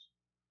muscles.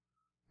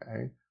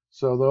 Okay,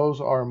 so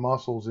those are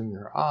muscles in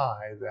your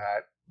eye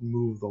that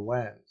move the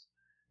lens.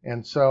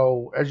 And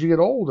so as you get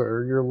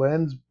older, your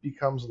lens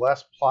becomes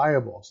less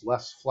pliable, it's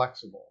less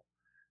flexible,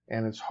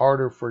 and it's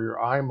harder for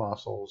your eye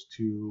muscles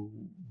to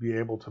be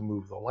able to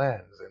move the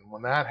lens. And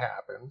when that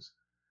happens,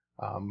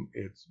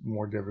 it's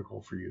more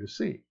difficult for you to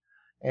see.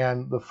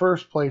 And the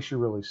first place you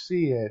really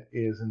see it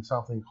is in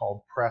something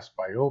called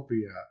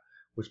presbyopia,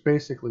 which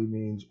basically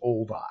means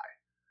old eye.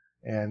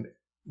 And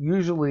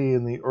usually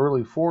in the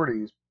early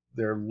 40s,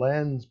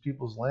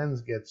 people's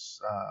lens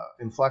gets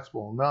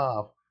inflexible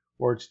enough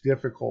where it's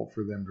difficult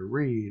for them to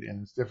read,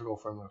 and it's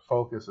difficult for them to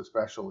focus,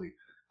 especially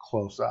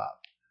close up.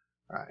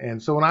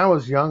 And so when I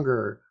was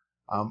younger,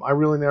 I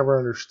really never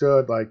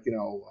understood,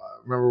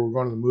 remember we were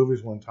going to the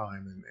movies one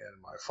time, and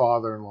my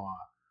father-in-law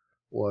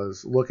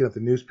was looking at the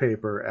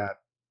newspaper at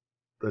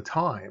the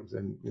Times.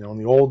 And, in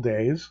the old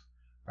days,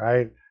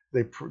 right,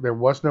 there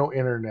was no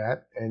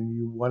internet, and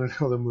you wanted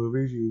to know the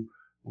movies, you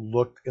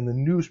looked in the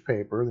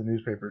newspaper. The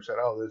newspaper said,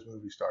 oh, this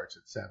movie starts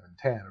at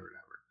 7:10 or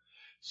whatever.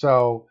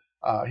 So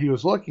he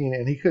was looking,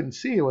 and he couldn't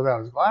see it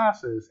without his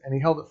glasses, and he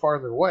held it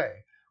farther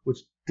away, which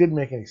didn't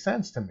make any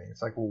sense to me.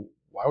 It's like, well,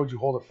 why would you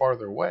hold it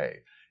farther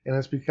away? And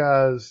it's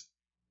because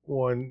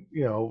when,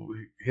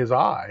 his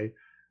eye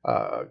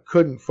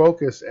couldn't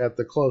focus at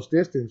the close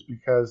distance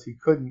because he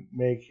couldn't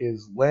make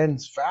his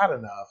lens fat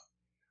enough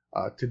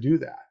to do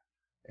that.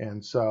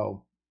 And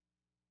so,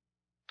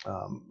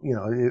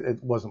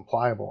 it wasn't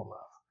pliable enough.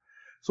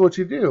 So what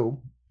you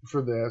do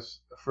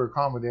for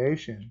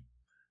accommodation,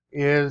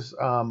 is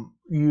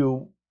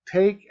you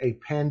take a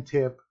pen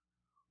tip,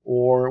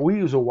 or we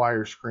use a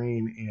wire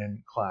screen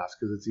in class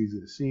because it's easy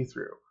to see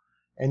through.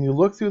 And you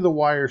look through the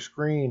wire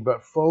screen,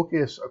 but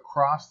focus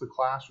across the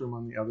classroom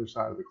on the other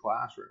side of the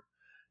classroom.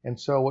 And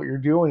so what you're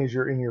doing is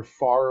you're in your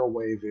far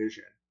away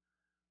vision.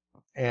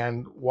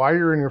 And while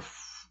you're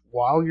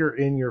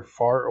in your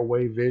far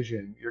away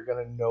vision, you're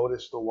going to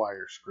notice the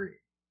wire screen.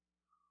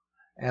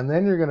 And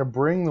then you're going to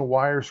bring the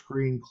wire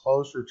screen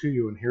closer to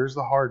you. And here's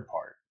the hard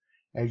part.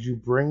 As you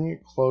bring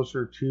it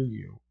closer to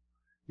you,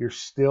 you're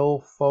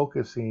still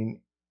focusing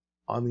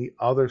on the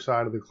other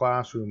side of the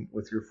classroom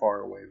with your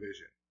far away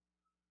vision.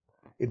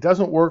 It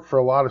doesn't work for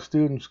a lot of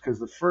students because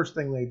the first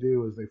thing they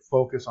do is they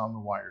focus on the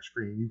wire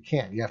screen. You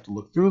can't. You have to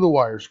look through the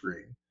wire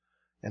screen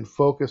and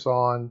focus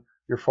on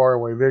your far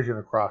away vision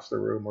across the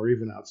room or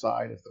even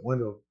outside if the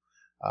window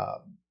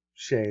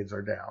shades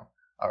are down.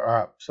 or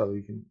up so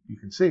you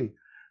can see.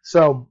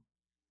 So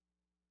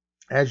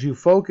as you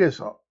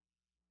focus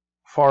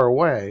far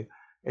away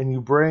and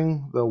you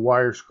bring the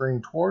wire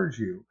screen towards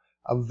you,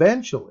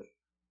 eventually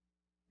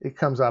it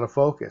comes out of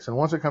focus. And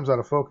once it comes out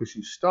of focus,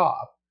 you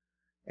stop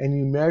and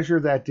you measure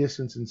that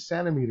distance in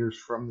centimeters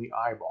from the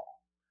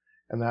eyeball.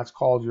 And that's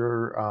called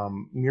your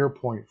near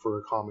point for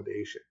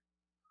accommodation.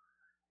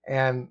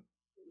 And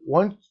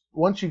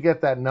once you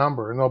get that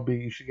number, and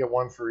you should get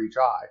one for each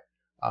eye,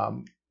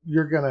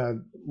 you're going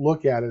to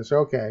look at it and say,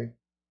 okay,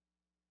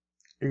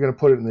 you're going to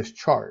put it in this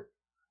chart.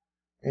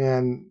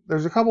 And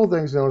there's a couple of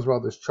things to notice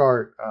about this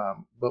chart,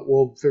 but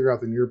we'll figure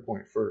out the near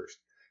point first.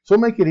 So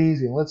we'll make it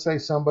easy. Let's say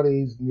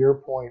somebody's near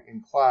point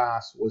in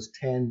class was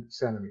 10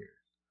 centimeters.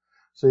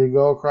 So you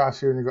go across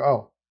here and you go,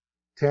 oh,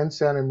 10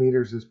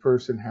 centimeters this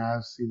person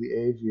has, see the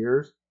age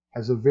years,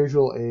 has a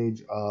visual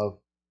age of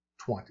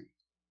 20.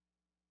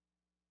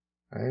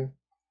 Okay?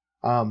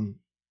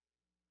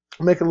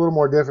 Make it a little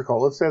more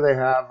difficult. Let's say they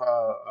have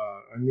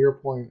a near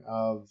point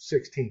of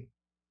 16.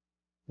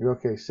 You're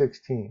okay,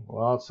 16.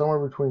 Well, it's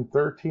somewhere between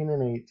 13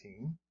 and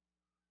 18,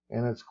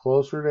 and it's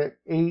closer to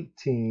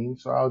 18,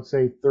 so I would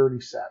say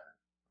 37.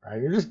 Right?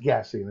 You're just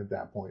guessing at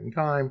that point in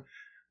time,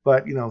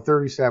 but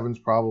 37 is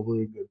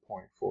probably a good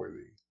point for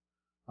the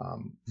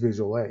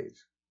visual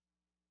age.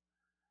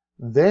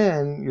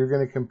 Then you're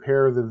going to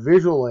compare the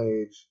visual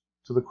age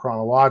to the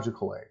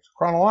chronological age.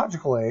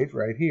 Chronological age,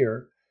 right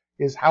here,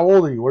 is how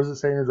old are you? What does it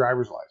say in your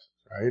driver's license,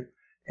 right?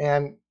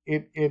 And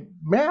it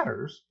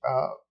matters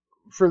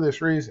for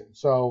this reason.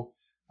 So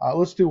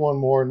let's do one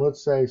more, and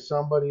let's say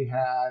somebody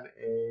had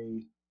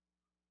a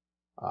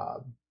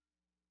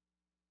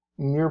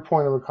near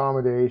point of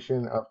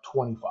accommodation of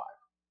 25.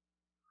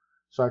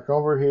 So I come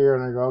over here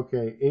and I go,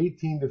 okay,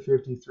 18 to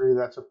 53,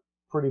 that's a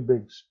pretty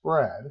big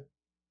spread,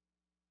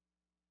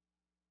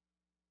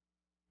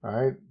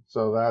 right?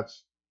 So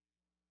that's,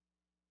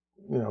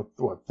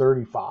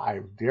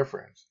 35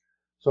 difference.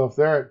 So if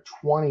they're at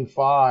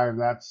 25,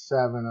 that's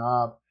 7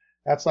 up.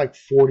 That's like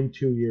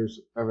 42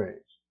 years of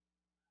age.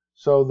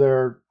 So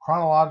their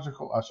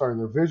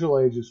their visual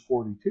age is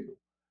 42.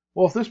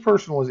 Well, if this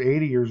person was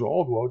 80 years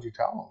old, what would you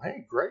tell them?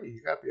 Hey, great,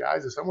 you got the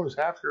eyes of someone who's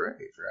half your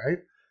age, right?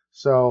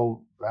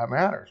 So that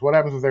matters. What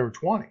happens if they were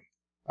 20?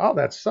 Oh,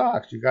 that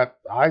sucks. You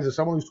got the eyes of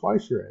someone who's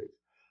twice your age.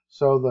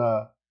 So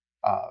the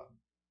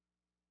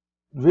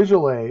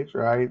visual age,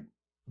 right,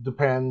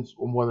 depends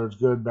on whether it's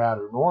good, bad,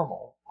 or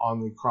normal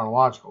on the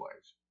chronological age.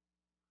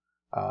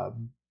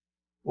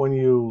 When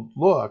you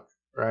look,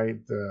 right,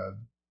 the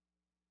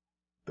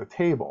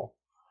table,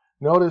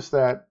 notice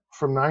that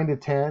from 9 to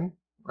 10,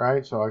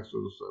 right, so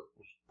actually it's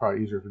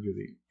probably easier to do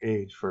the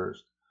age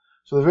first.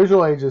 So the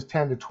visual age is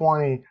 10 to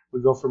 20,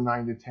 we go from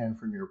 9 to 10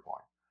 for near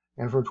point.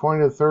 And from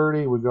 20 to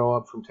 30, we go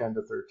up from 10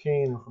 to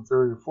 13, and from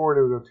 30 to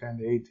 40, we go 10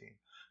 to 18.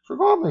 So we're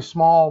going on these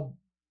small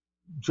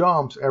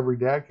jumps every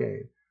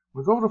decade.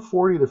 We go to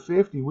 40 to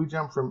 50, we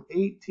jump from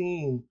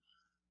 18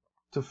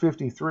 to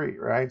 53,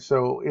 right?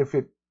 So if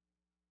it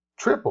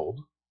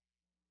tripled,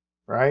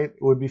 right,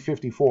 it would be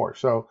 54.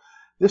 So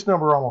this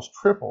number almost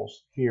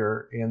triples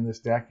here in this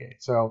decade.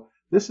 So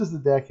this is the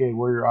decade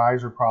where your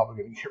eyes are probably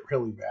going to get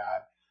really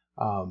bad.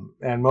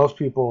 And most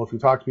people, if you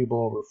talk to people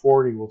over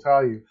 40, will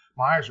tell you,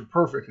 my eyes are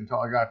perfect until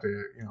I got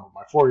to,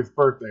 my 40th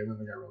birthday, and then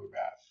they got really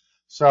bad.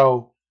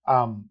 So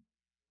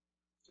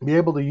be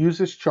able to use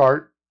this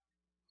chart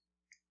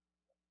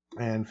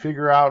and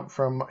figure out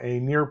from a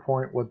near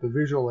point what the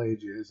visual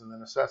age is, and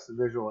then assess the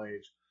visual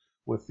age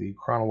with the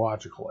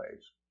chronological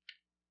age.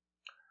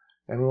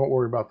 And we won't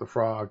worry about the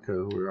frog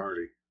because we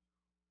already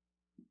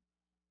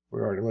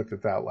looked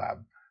at that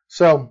lab.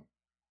 So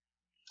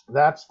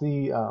that's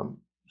the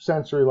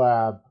sensory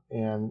lab,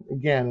 and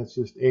again, it's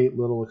just 8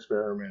 little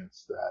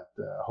experiments that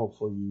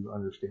hopefully you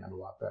understand a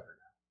lot better.